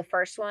good as the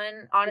first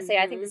one. Honestly,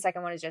 I think the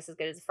second one is just as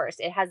good as the first.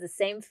 It has the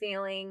same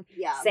feeling,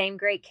 same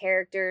great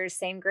characters,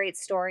 same great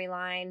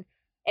storyline,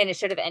 and it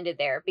should have ended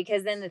there,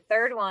 because then the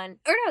third one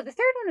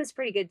was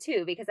pretty good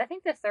too, because I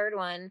think the third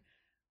one,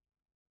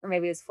 or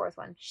maybe it was the fourth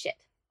one. Shit.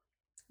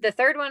 The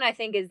third one I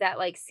think is that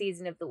like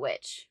Season of the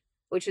Witch,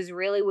 which was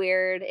really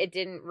weird. It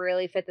didn't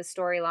really fit the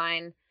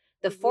storyline.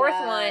 The fourth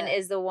one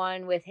is the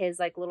one with his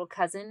like little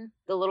cousin,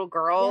 the little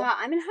girl. Yeah,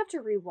 I'm gonna have to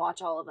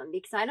rewatch all of them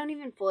because I don't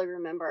even fully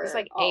remember. It's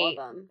like all 8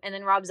 of them. And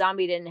then Rob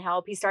Zombie didn't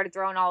help. He started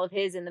throwing all of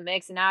his in the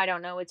mix, and now I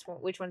don't know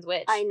which one's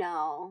which. I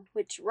know.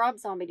 Which Rob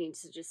Zombie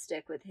needs to just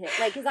stick with his,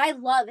 like, because I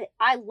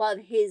love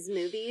his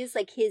movies,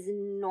 like his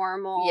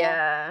normal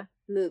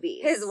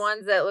movies. His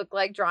ones that look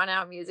like drawn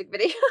out music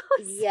videos.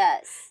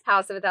 Yes.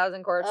 House of a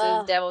Thousand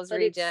Corpses, Devil's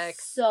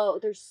Rejects.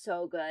 They're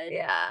so good.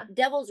 Yeah.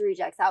 Devil's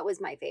Rejects, that was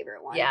my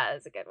favorite one. Yeah,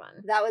 that's a good one.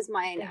 That was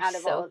mine. They're out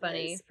of all of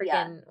funny. his.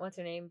 Freaking what's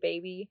her name?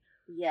 Baby.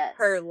 Yes.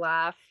 Her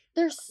laugh.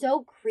 They're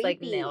so creepy.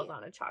 It's like nails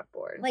on a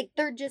chalkboard. Like,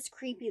 they're just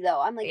creepy, though.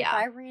 I'm like, if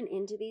I ran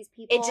into these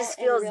people, it just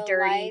feels in real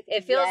dirty. life,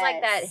 It feels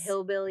like that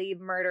hillbilly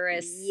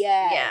murderous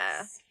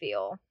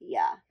feel.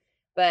 Yeah.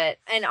 But,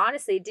 and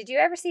honestly, did you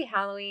ever see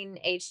Halloween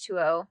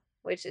H2O?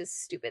 Which is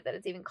stupid that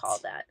it's even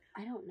called that.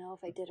 I don't know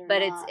if I did or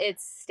but not. But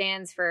it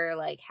stands for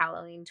like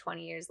Halloween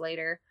 20 years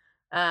later.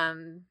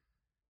 Oh,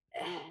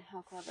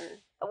 how clever.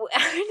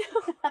 I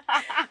know.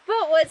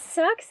 But what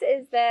sucks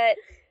is that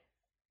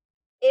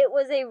it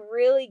was a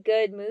really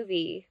good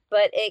movie,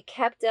 but it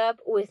kept up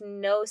with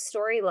no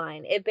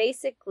storyline. It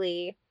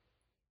basically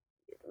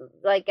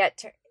like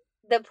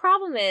the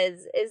problem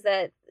is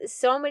that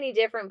so many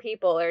different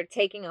people are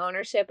taking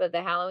ownership of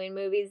the Halloween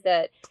movies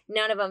that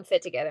none of them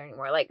fit together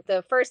anymore. Like,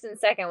 the first and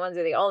second ones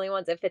are the only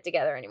ones that fit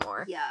together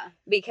anymore. Yeah.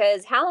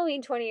 Because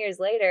Halloween 20 years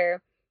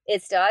later,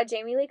 it still had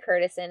Jamie Lee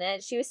Curtis in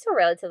it. She was still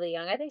relatively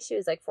young. I think she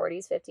was like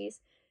 40s, 50s.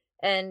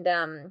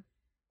 And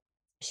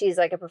she's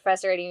like a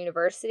professor at a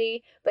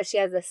university, but she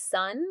has a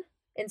son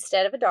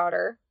instead of a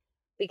daughter.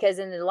 Because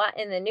in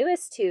the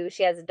newest two,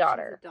 she has a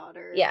daughter. She has a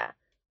daughter. Yeah.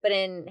 But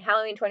in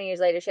Halloween 20 years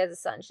later, she has a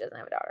son. She doesn't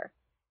have a daughter.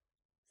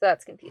 So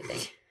that's confusing.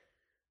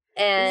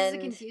 And this is a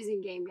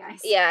confusing game,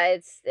 guys. Yeah,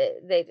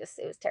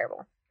 it was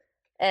terrible.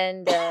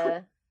 And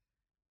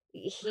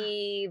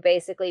he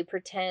basically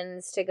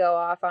pretends to go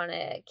off on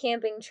a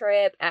camping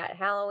trip at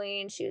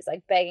Halloween. She was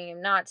like begging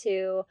him not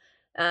to.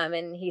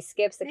 And he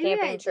skips the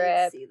camping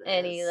trip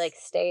and he like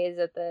stays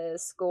at the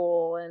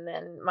school, and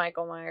then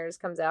Michael Myers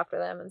comes after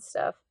them and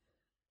stuff.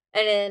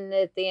 And then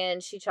at the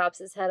end, she chops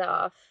his head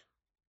off.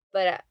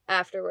 But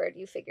afterward,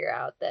 you figure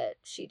out that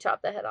she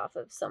chopped the head off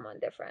of someone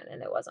different,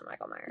 and it wasn't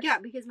Michael Myers. Yeah,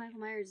 because Michael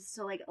Myers is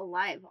still, like,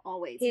 alive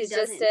always. He's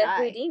just a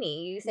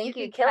Houdini. You think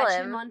you kill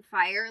catch him on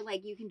fire,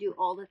 like, you can do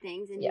all the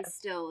things, and he's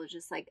still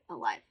just, like,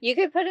 alive. You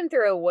could put him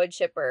through a wood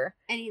chipper.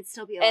 And he'd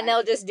still be alive. And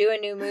they'll just do a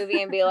new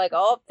movie and be like,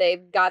 oh,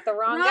 they've got the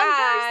wrong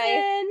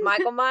guy. Person.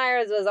 Michael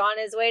Myers was on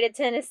his way to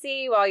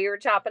Tennessee while you were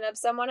chopping up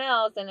someone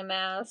else in a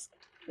mask.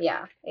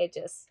 Yeah, it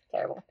just,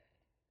 terrible.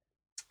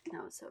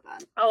 That was so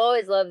bad. I'll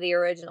always love the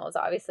originals.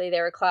 Obviously,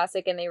 they were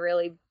classic and they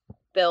really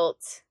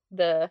built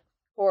the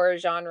horror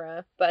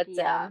genre. But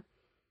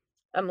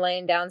I'm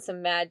laying down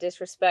some mad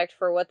disrespect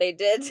for what they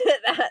did to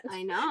that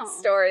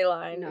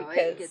storyline. No, because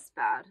it gets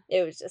bad.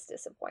 It was just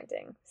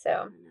disappointing.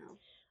 So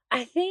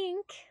I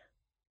think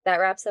that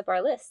wraps up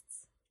our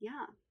lists.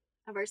 Yeah.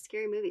 Of our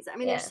scary movies. I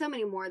mean, there's so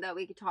many more that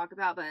we could talk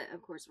about, but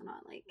of course we're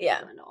not like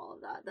going into all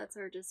of that. That's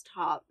our just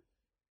top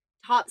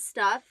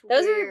stuff.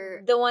 Those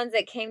are the ones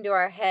that came to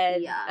our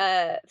head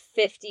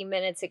 50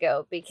 minutes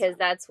ago, because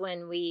that's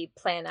when we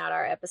plan out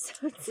our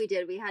episodes. We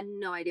did. We had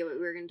no idea what we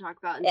were going to talk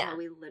about until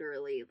we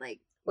literally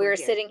we were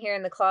sitting here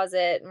in the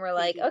closet and we're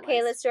like,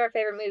 okay, let's do our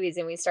favorite movies,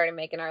 and we started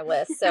making our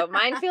list. So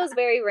mine feels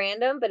very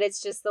random, but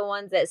it's just the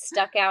ones that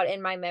stuck out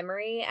in my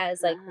memory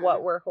as like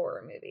what were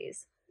horror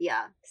movies.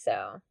 Yeah.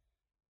 So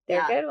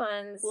they're good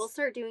ones. We'll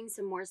start doing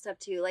some more stuff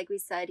too. Like we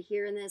said,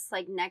 here in this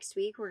like next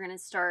week, we're gonna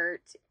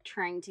start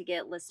trying to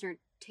get listener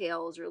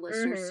tales or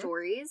listener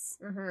stories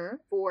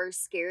for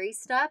scary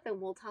stuff, and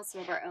we'll tell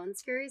some of our own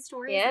scary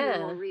stories. And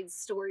then we'll read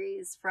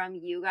stories from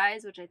you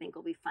guys, which I think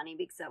will be funny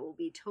because that will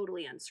be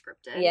totally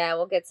unscripted. Yeah,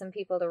 we'll get some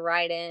people to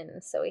write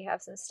in so we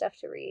have some stuff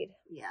to read.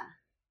 Yeah.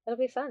 It'll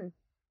be fun.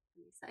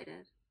 I'm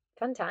excited.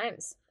 Fun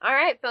times. All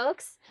right,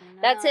 folks.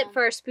 That's it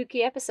for our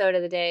spooky episode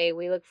of the day.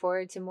 We look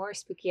forward to more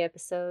spooky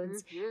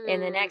episodes in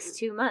the next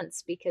 2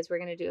 months, because we're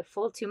going to do a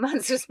full 2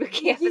 months of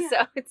spooky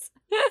episodes.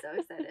 So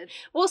excited.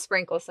 We'll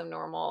sprinkle some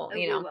normal,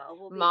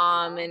 we'll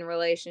mom and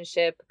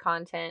relationship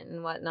content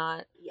and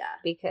whatnot. Yeah.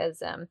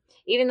 Because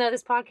even though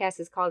this podcast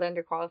is called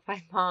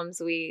Underqualified Moms,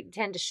 we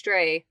tend to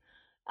stray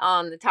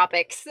on the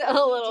topics a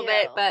little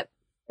bit, do. but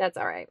that's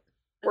all right.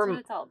 That's what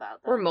it's all about,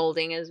 though. We're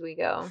molding as we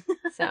go.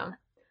 So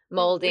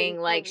molding,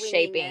 We're like winging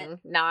shaping, it.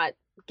 not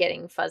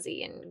getting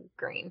fuzzy and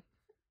green.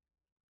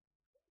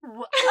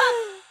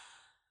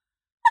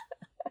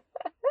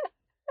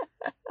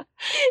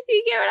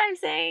 You get what I'm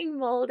saying?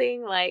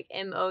 Molding, like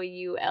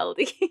MOULD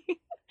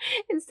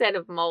instead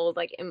of mold,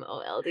 like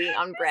MOLD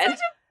on bread. You're such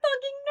a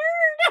fucking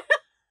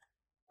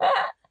nerd.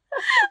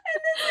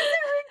 And this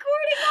isn't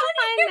recording on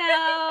I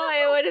know,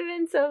 it would have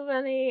been so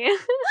funny.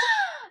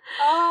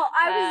 Oh,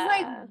 I was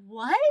like,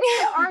 what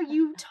are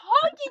you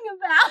talking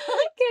about?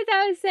 Because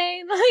I was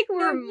saying, like,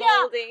 we're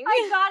molding.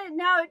 I got it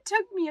now. It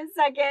took me a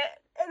second.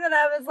 And then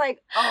I was like,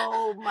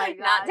 oh my god.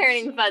 Not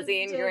turning she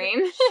fuzzy just and did-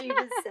 green. She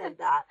just said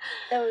that.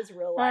 That was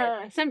real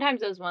life.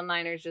 Sometimes those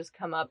one-liners just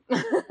come up.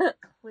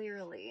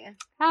 Clearly.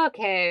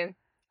 Okay.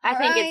 I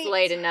think it's Alright.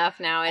 late enough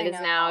now. It I is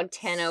know. now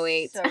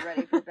 10:08. So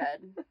ready for bed.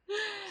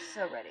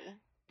 So ready.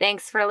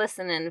 Thanks for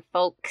listening,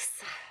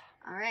 folks.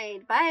 All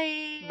right.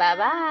 Bye.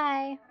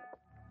 Bye-bye.